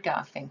hadn't read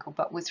Garfinkel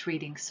but was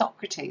reading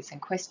Socrates and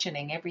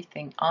questioning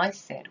everything I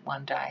said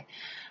one day.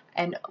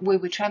 And we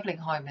were travelling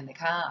home in the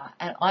car,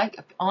 and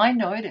I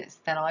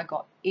noticed that I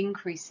got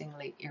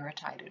increasingly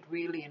irritated,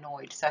 really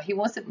annoyed. So he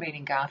wasn't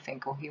reading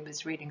Garfinkel, he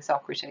was reading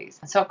Socrates.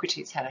 And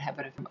Socrates had a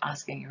habit of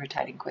asking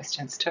irritating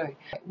questions too.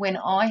 When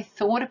I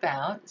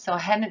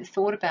hadn't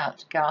thought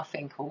about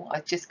Garfinkel,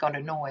 I just got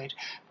annoyed.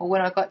 But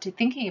when I got to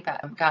thinking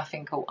about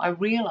Garfinkel, I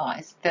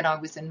realised that I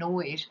was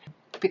annoyed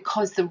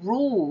because the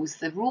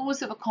rules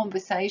of a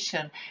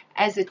conversation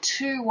as a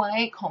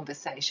two-way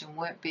conversation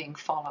weren't being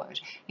followed.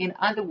 In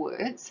other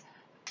words,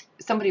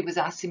 somebody was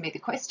asking me the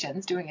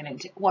questions, doing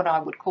what I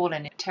would call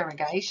an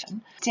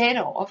interrogation, instead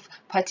of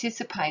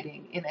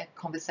participating in a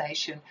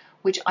conversation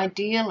which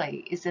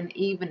ideally is an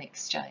even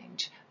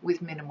exchange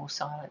with minimal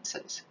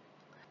silences.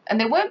 And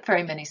there weren't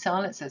very many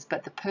silences,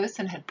 but the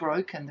person had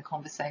broken the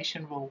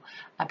conversation rule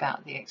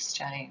about the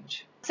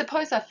exchange.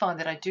 Suppose I find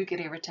that I do get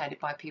irritated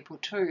by people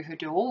too who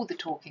do all the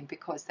talking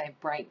because they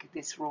break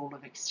this rule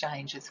of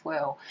exchange as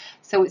well.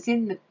 So it's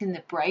in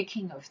the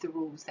breaking of the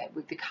rules that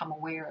we become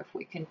aware of.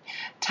 We can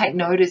take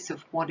notice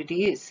of what it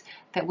is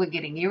that we're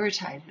getting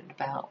irritated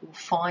about, or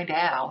find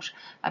out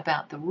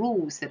about the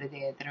rules that are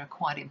there that are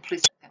quite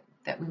implicit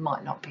that we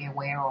might not be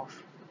aware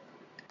of.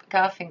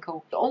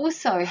 Garfinkel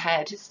also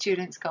had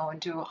students go and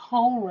do a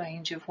whole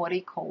range of what he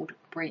called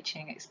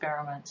breaching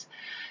experiments.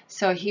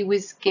 So he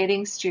was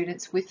getting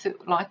students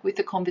like with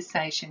the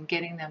conversation,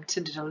 getting them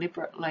to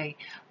deliberately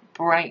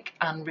break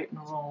unwritten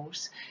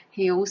rules.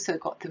 He also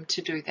got them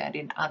to do that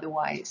in other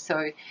ways.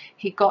 So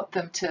he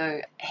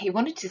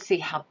wanted to see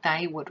how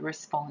they would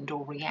respond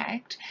or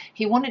react.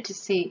 He wanted to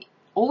see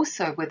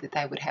also whether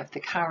they would have the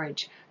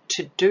courage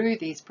to do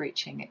these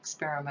breaching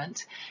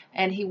experiments,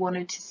 and he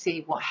wanted to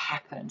see what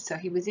happened. So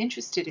he was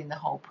interested in the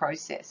whole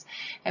process.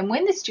 And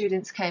when the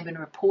students came and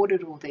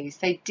reported all these,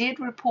 they did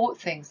report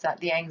things like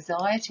the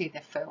anxiety they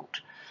felt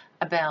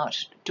about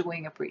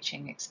doing a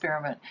breaching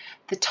experiment,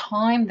 the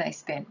time they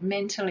spent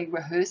mentally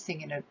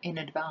rehearsing in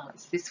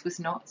advance. This was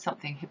not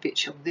something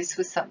habitual, this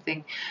was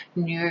something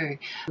new.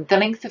 The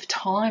length of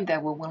time they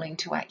were willing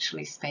to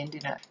actually spend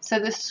in it. So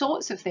the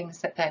sorts of things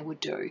that they would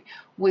do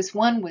was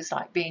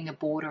like being a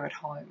boarder at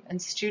home,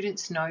 and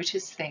students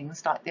noticed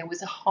things like there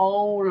was a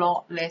whole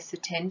lot less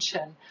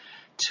attention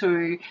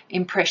to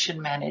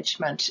impression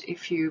management.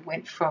 If you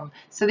went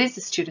so these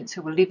are students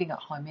who were living at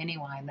home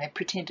anyway, and they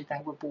pretended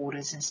they were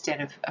boarders instead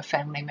of a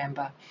family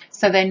member.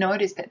 So they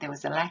noticed that there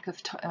was a lack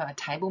of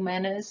table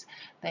manners,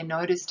 they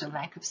noticed a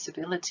lack of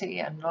civility,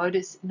 and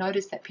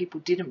noticed that people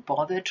didn't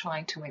bother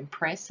trying to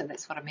impress. So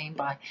that's what I mean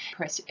by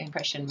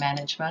impression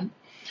management.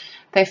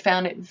 They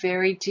found it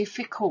very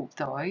difficult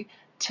though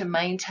to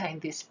maintain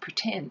this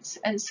pretense.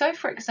 And so,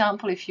 for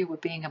example, if you were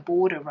being a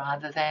boarder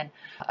rather than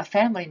a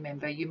family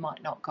member, you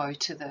might not go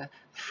to the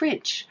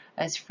fridge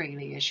as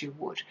freely as you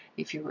would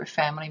if you were a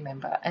family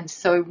member. And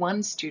so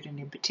one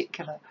student in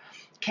particular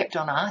kept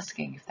on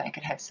asking if they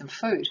could have some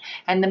food.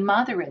 And the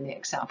mother in the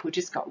example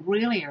just got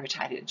really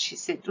irritated. She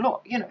said,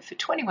 look, for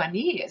 21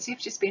 years, you've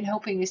just been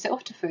helping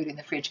yourself to food in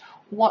the fridge.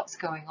 What's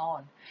going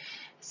on?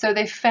 So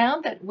they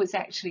found that it was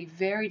actually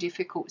very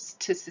difficult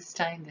to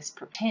sustain this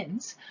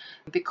pretense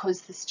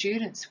because the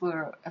students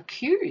were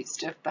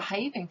accused of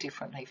behaving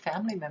differently.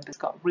 Family members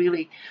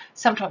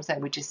sometimes they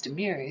were just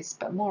amused,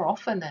 but more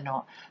often than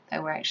not, they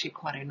were actually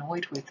quite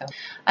annoyed with them.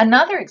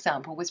 Another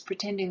example was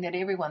pretending that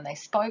everyone they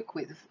spoke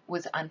with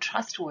was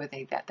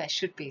untrustworthy, that they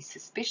should be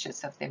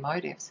suspicious of their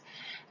motives.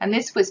 And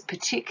this was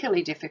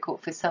particularly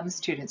difficult for some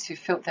students who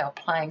felt they were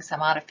playing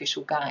some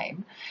artificial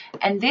game,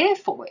 and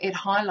therefore it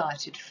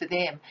highlighted for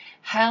them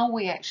how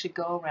we actually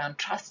go around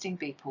trusting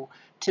people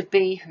to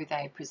be who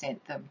they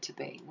present them to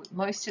be.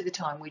 Most of the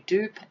time we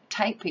do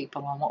take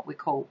people on what we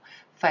call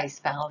face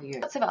value.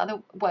 Lots of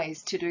other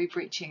ways to do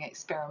breaching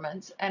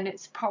experiments, and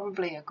it's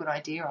probably a good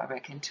idea, I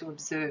reckon, to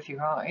observe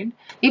your own.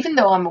 Even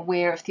though I'm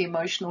aware of the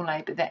emotional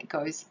labour that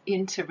goes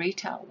into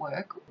retail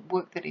work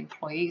that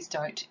employees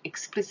don't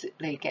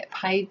explicitly get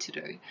paid to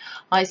do,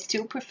 I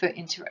still prefer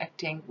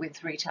interacting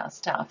with retail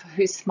staff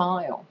who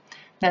smile.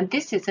 Now,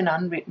 this is an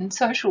unwritten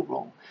social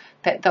rule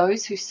that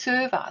those who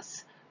serve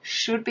us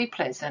should be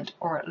pleasant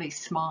or at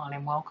least smile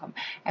in welcome.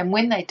 And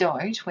when they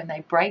don't, when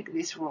they break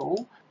this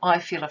rule, I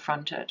feel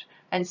affronted.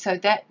 And so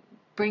that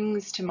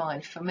brings to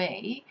mind for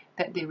me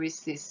that there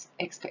is this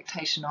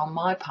expectation on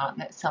my part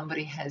that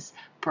somebody has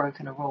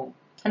broken a rule.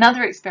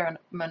 Another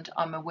experiment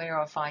I'm aware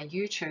of via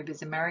YouTube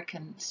is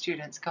American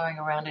students going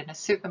around in a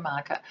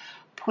supermarket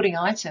putting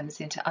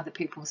items into other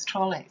people's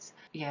trolleys.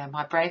 Yeah, am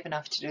I brave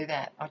enough to do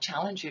that? I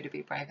challenge you to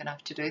be brave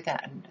enough to do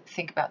that and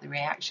think about the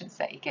reactions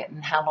that you get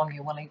and how long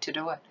you're willing to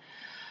do it.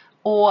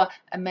 Or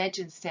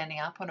imagine standing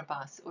up on a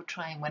bus or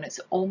train when it's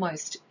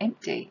almost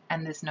empty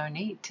and there's no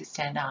need to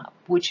stand up.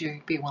 Would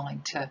you be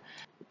willing to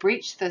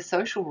breach the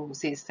social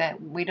rules? Is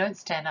that we don't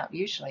stand up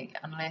usually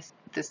unless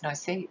there's no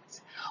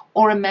seats.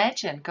 Or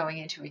imagine going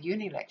into a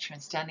uni lecture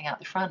and standing out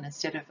the front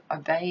instead of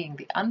obeying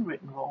the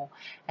unwritten rule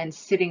and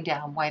sitting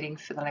down waiting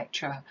for the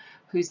lecturer,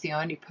 who's the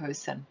only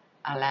person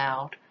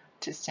allowed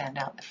to stand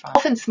out the front.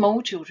 Often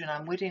small children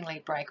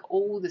unwittingly break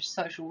all the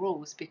social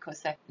rules because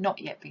they've not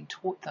yet been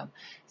taught them.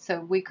 So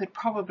we could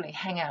probably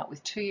hang out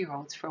with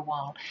 2-year-olds for a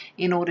while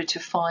in order to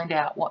find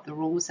out what the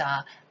rules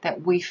are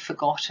that we've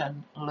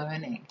forgotten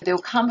learning.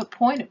 There'll come a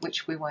point at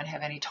which we won't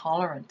have any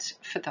tolerance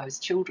for those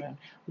children.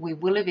 We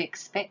will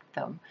expect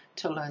them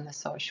to learn the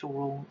social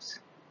rules.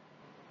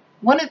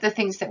 One of the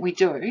things that we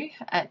do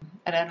at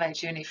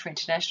Adelaide Uni for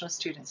international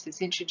students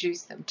is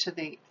introduce them to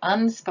the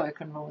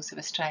unspoken rules of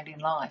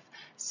Australian life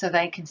so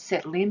they can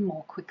settle in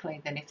more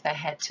quickly than if they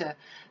had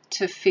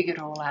to figure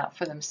it all out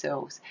for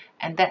themselves.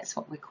 And that's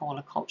what we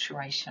call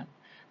acculturation.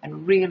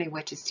 And really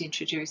we're just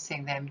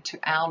introducing them to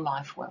our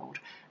life world,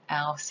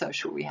 our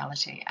social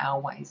reality, our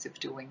ways of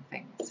doing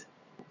things.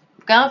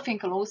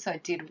 Garfinkel also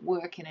did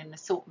work in an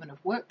assortment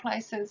of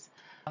workplaces,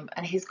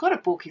 and he's got a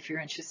book, if you're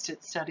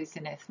interested, Studies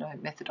in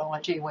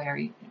Ethnomethodology, where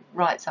he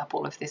writes up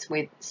all of this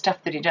weird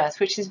stuff that he does,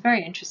 which is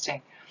very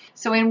interesting.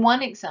 So in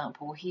one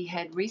example, he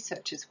had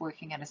researchers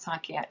working at a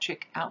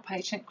psychiatric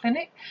outpatient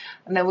clinic,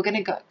 and they were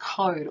going to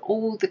code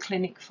all the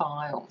clinic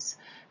files,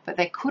 but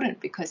they couldn't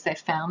because they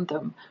found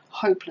them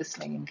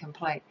hopelessly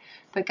incomplete.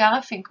 But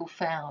Garfinkel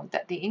found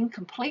that the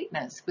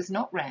incompleteness was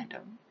not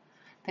random.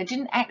 They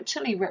didn't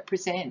actually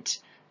represent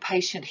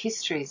patient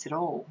histories at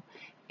all.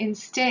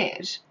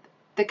 Instead,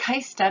 the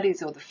case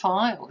studies or the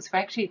files were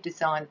actually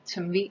designed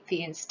to meet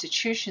the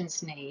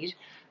institution's need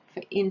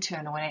for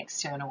internal and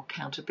external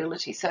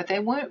accountability. So they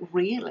weren't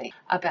really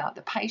about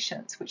the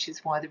patients, which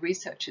is why the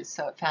researchers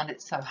found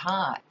it so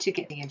hard to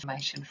get the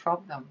information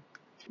from them.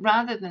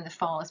 Rather than the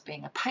files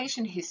being a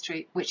patient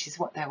history, which is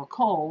what they were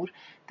called,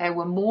 they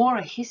were more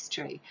a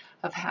history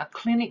of how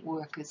clinic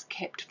workers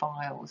kept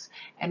files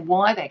and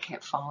why they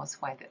kept files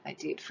the way that they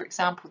did. For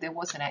example, there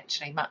wasn't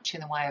actually much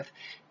in the way of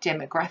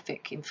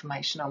demographic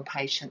information on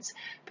patients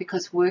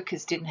because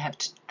workers didn't have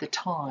the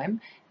time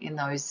in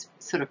those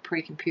sort of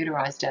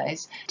pre-computerized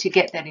days to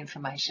get that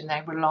information.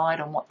 They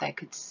relied on what they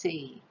could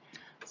see.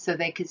 So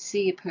they could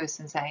see a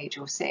person's age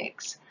or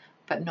sex,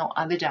 but not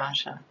other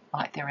data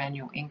like their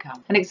annual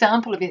income. An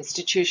example of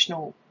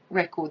institutional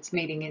records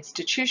meeting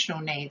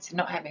institutional needs and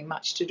not having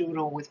much to do at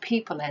all with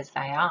people as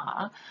they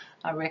are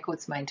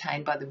records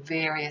maintained by the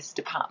various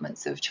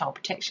departments of child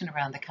protection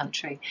around the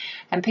country.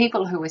 And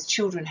people who as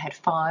children had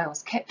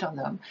files kept on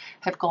them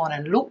have gone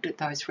and looked at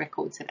those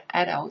records as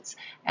adults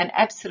and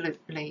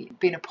absolutely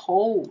been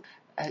appalled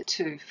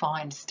to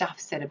find stuff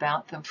said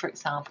about them, for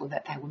example,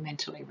 that they were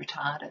mentally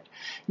retarded.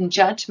 And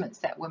judgments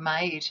that were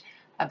made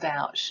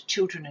about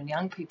children and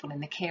young people in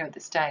the care of the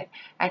state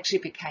actually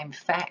became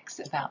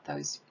facts about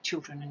those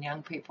children and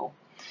young people.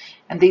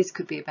 And these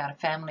could be about a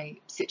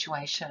family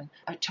situation,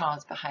 a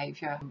child's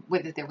behaviour,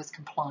 whether there was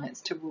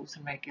compliance to rules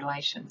and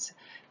regulations.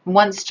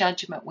 Once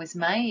judgment was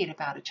made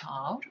about a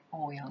child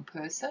or young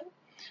person,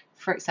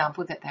 for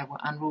example, that they were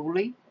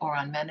unruly or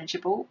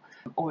unmanageable,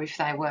 or if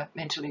they were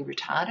mentally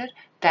retarded,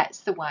 that's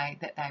the way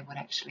that they would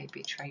actually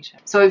be treated.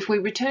 So if we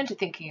return to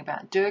thinking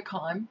about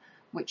Durkheim,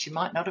 which you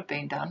might not have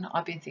been done.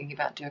 I've been thinking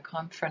about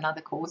Durkheim for another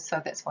course, so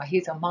that's why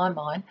he's on my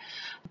mind.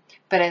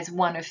 But as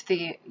one of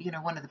the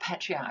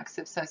patriarchs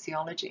of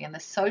sociology and the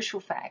social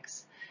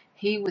facts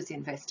he was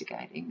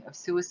investigating of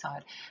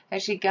suicide,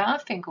 actually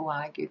Garfinkel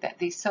argued that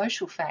these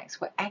social facts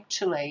were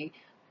actually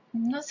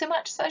not so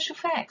much social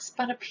facts,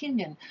 but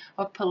opinion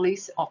of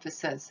police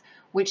officers,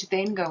 which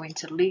then go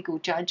into legal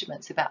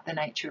judgments about the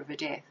nature of a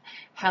death.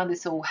 How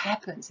this all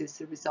happens is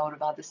the result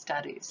of other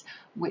studies,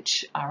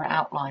 which are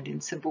outlined in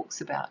some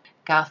books about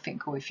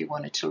Garfinkel, if you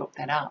wanted to look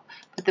that up.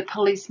 But the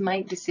police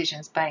make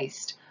decisions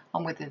based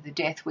on whether the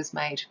death was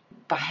made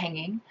by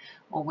hanging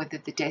or whether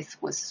the death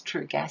was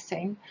through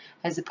gassing,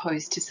 as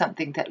opposed to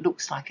something that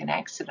looks like an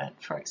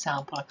accident, for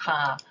example, a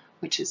car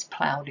which is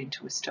ploughed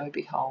into a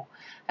stobie hole.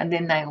 And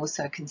then they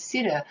also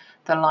consider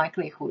the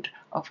likelihood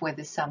of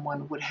whether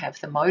someone would have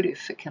the motive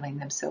for killing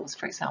themselves,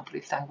 for example,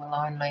 if they were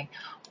lonely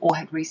or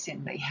had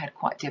recently had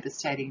quite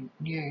devastating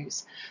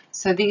news.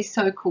 So these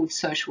so-called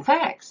social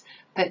facts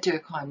that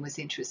Durkheim was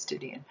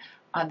interested in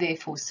are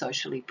therefore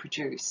socially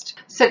produced.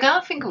 So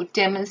Garfinkel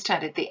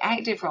demonstrated the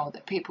active role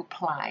that people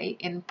play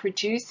in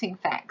producing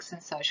facts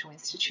in social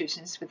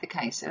institutions with the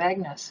case of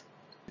Agnes.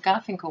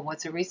 Garfinkel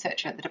was a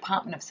researcher at the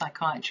Department of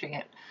Psychiatry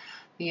at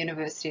the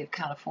University of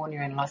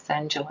California in Los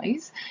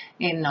Angeles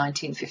in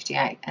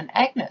 1958. And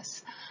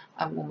Agnes,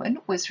 a woman,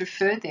 was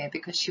referred there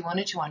because she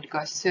wanted to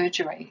undergo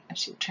surgery.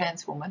 She's a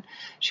trans woman.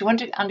 She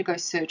wanted to undergo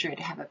surgery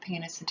to have her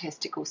penis and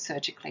testicles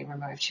surgically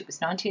removed. She was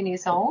 19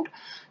 years old.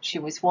 She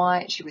was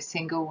white. She was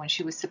single, and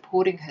she was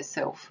supporting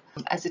herself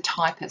as a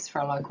typist for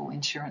a local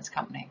insurance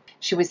company.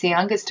 She was the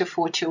youngest of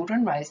 4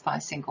 children raised by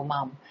a single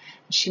mum.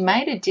 She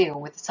made a deal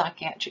with the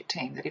psychiatric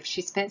team that if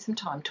she spent some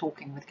time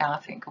talking with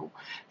Garfinkel,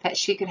 that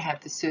she could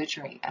have the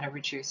surgery at a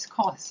reduced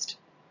cost.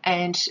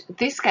 And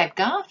this gave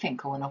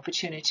Garfinkel an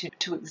opportunity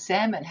to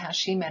examine how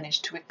she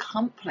managed to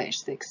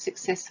accomplish the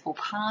successful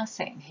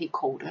passing, he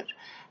called it,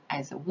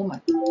 as a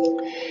woman.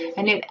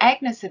 And yet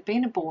Agnes had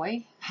been a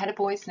boy, had a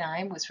boy's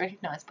name, was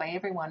recognised by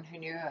everyone who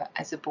knew her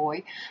as a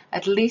boy,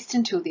 at least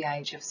until the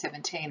age of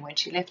 17, when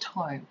she left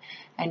home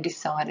and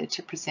decided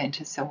to present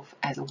herself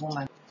as a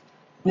woman.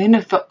 In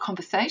her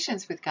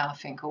conversations with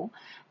Garfinkel,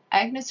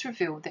 Agnes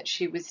revealed that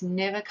she was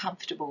never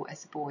comfortable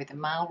as a boy. The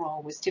male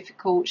role was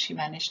difficult, she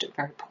managed it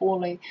very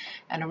poorly,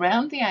 and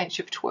around the age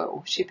of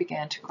 12 she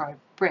began to grow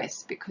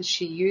breasts because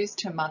she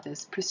used her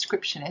mother's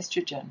prescription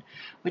estrogen,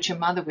 which her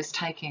mother was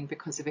taking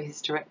because of a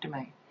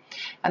hysterectomy.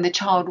 And the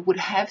child would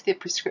have their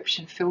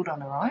prescription filled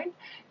on her own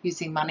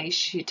using money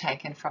she had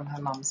taken from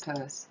her mum's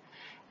purse.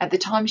 At the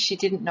time she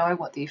didn't know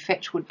what the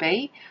effect would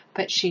be,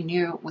 but she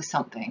knew it was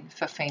something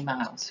for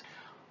females.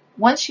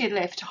 Once she had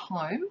left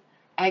home,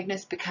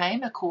 Agnes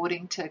became,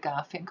 according to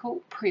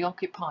Garfinkel,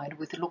 preoccupied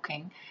with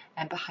looking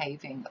and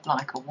behaving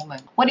like a woman.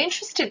 What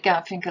interested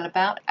Garfinkel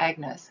about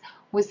Agnes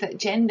was that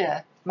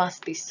gender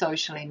must be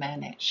socially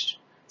managed.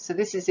 So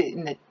this is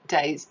in the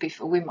days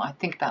before, we might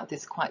think about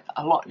this quite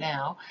a lot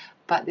now,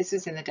 but this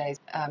is in the days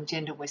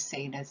gender was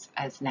seen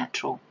as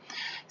natural.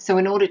 So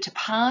in order to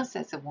pass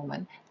as a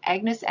woman,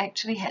 Agnes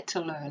actually had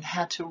to learn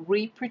how to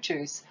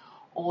reproduce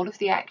all of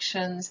the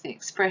actions, the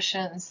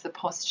expressions, the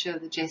posture,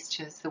 the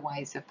gestures, the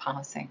ways of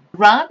passing,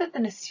 rather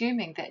than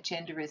assuming that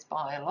gender is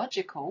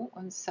biological.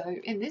 And so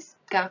in this,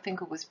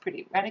 Garfinkel was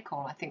pretty radical,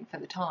 I think, for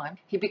the time.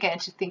 He began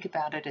to think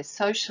about it as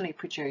socially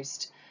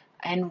produced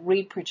and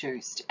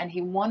reproduced, and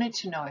he wanted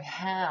to know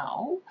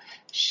how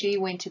she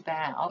went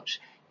about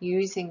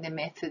using the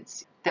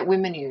methods that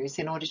women use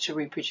in order to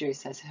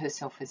reproduce as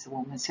herself as a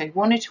woman. So he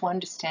wanted to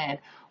understand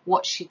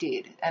what she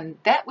did, and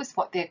that was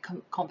what their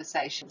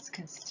conversations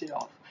consisted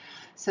of.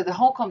 So the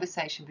whole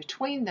conversation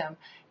between them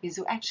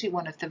is actually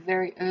one of the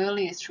very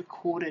earliest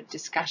recorded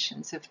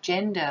discussions of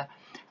gender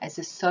as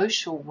a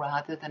social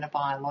rather than a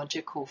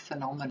biological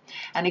phenomenon.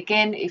 And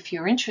again, if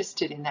you're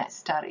interested in that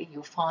study,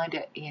 you'll find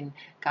it in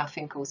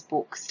Garfinkel's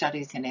book,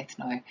 Studies in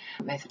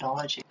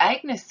Ethnomethodology.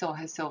 Agnes saw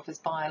herself as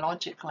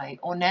biologically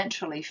or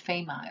naturally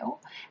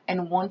female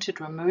and wanted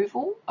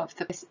removal of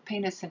the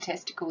penis and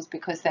testicles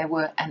because they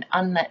were an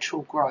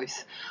unnatural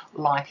growth,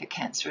 like a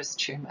cancerous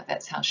tumour.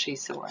 That's how she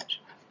saw it.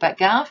 But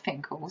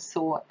Garfinkel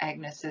saw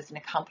Agnes as an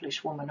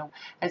accomplished woman,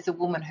 as a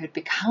woman who'd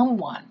become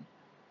one,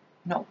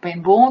 not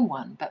been born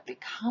one, but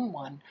become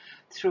one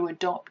through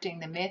adopting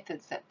the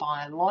methods that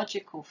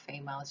biological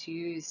females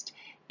used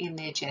in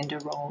their gender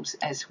roles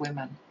as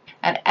women.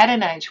 And at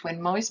an age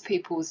when most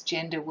people's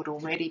gender would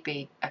already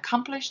be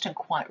accomplished and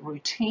quite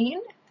routine,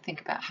 think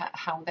about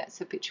how that's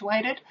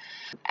habituated,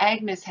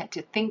 Agnes had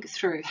to think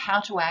through how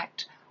to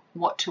act,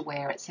 what to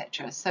wear,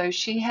 etc. So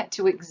she had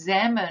to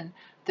examine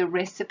the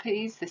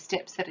recipes, the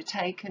steps that are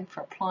taken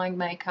for applying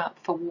makeup,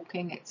 for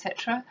walking,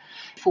 etc.,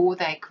 before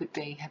they could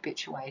be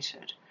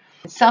habituated.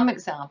 Some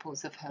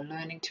examples of her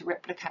learning to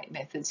replicate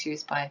methods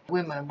used by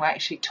women were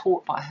actually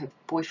taught by her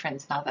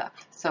boyfriend's mother.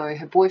 So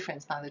her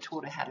boyfriend's mother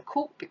taught her how to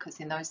cook, because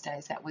in those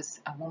days that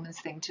was a woman's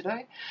thing to do,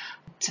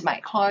 to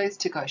make clothes,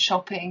 to go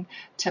shopping,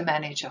 to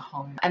manage a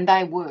home. And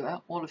they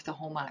were all of the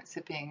hallmarks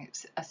of being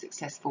a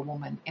successful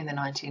woman in the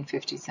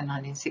 1950s and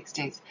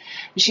 1960s.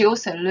 And she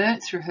also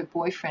learnt through her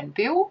boyfriend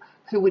Bill,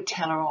 who would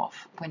tell her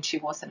off when she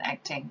wasn't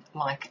acting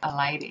like a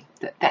lady.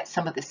 That's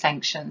some of the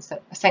sanctions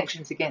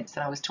against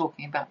that I was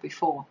talking about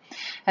before.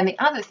 And the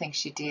other thing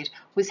she did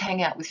was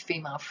hang out with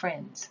female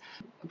friends.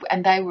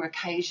 And they were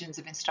occasions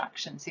of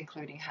instructions,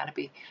 including how to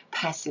be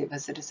passive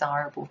as a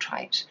desirable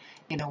trait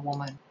in a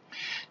woman.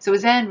 So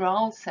as Anne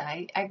Rowles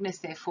say, Agnes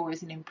therefore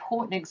is an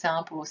important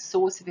example or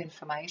source of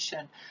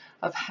information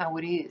of how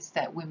it is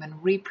that women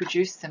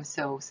reproduce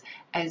themselves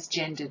as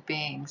gendered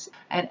beings.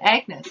 And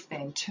Agnes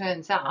then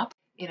turns up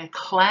in a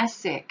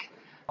classic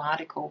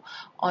article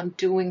on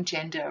doing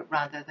gender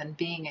rather than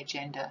being a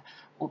gender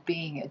or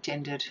being a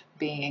gendered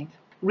being,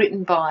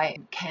 written by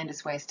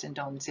Candace West and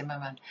Don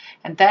Zimmerman.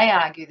 And they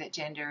argue that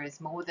gender is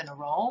more than a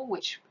role,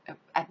 which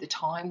at the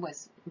time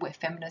was where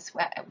feminists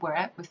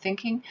were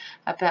thinking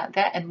about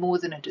that, and more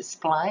than a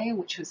display,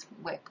 which was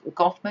where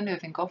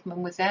Irving Goffman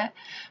was at,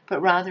 but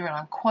rather, and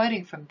I'm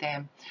quoting from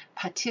them,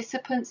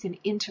 participants in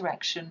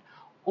interaction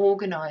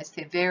organise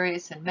their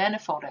various and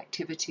manifold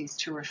activities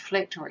to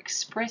reflect or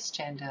express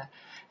gender,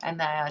 and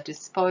they are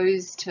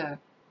disposed to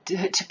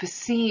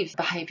perceive the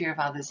behaviour of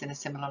others in a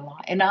similar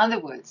light. In other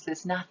words,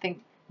 there's nothing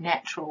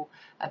natural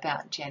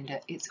about gender,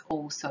 it's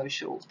all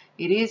social.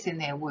 It is, in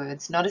their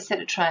words, not a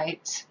set of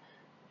traits,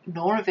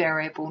 nor a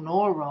variable,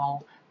 nor a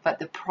role, but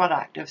the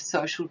product of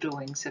social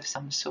doings of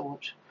some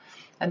sort.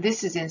 And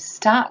this is in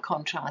stark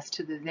contrast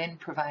to the then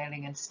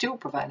prevailing and still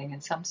prevailing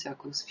in some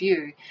circles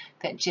view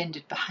that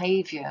gendered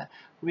behaviour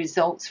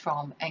results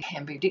from and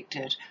can be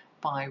predicted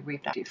by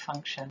reproductive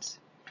functions.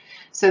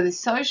 So the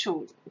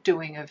social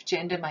doing of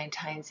gender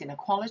maintains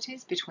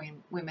inequalities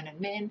between women and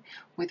men,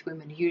 with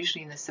women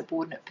usually in the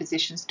subordinate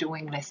positions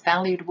doing less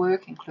valued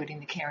work,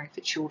 including the caring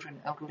for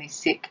children, elderly,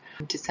 sick,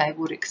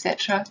 disabled,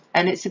 etc.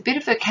 And it's a bit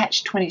of a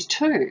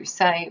catch-22,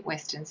 say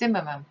Weston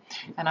Zimmerman,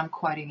 and I'm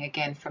quoting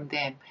again from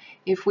them.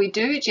 If we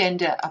do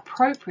gender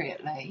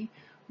appropriately,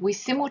 we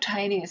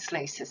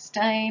simultaneously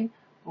sustain,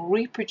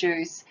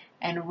 reproduce,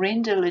 and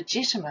render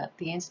legitimate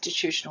the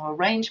institutional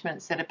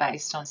arrangements that are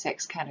based on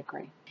sex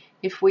category.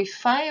 If we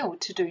fail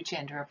to do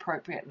gender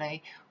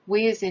appropriately,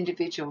 we as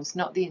individuals,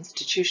 not the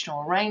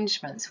institutional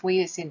arrangements,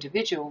 we as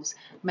individuals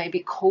may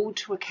be called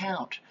to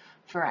account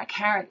for our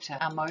character,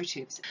 our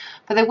motives.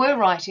 But they were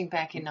writing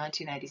back in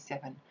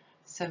 1987,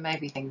 so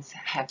maybe things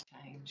have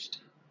changed.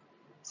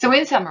 So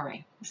in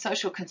summary,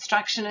 social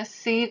constructionists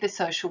see the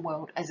social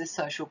world as a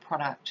social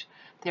product.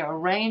 There are a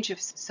range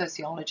of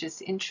sociologists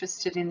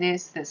interested in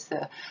this. There's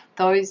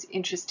those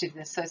interested in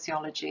the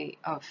sociology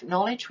of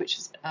knowledge, which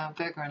is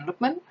Berger and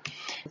Luckmann.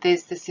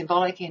 There's the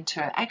symbolic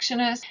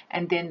interactionist,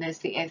 and then there's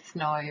the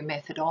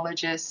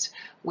ethno-methodologist,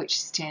 which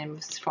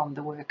stems from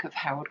the work of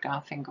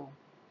Garfinkel.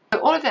 So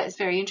all of that is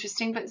very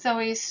interesting, but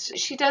Zoe,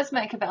 she does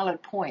make a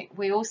valid point.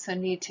 We also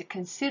need to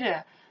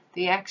consider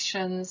the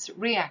actions,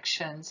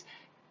 reactions,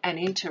 and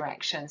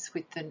interactions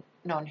with the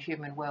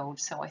non-human world.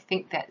 So I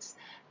think that's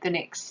the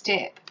next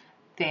step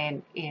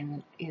then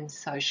in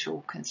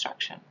social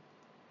construction.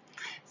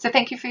 So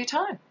thank you for your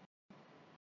time.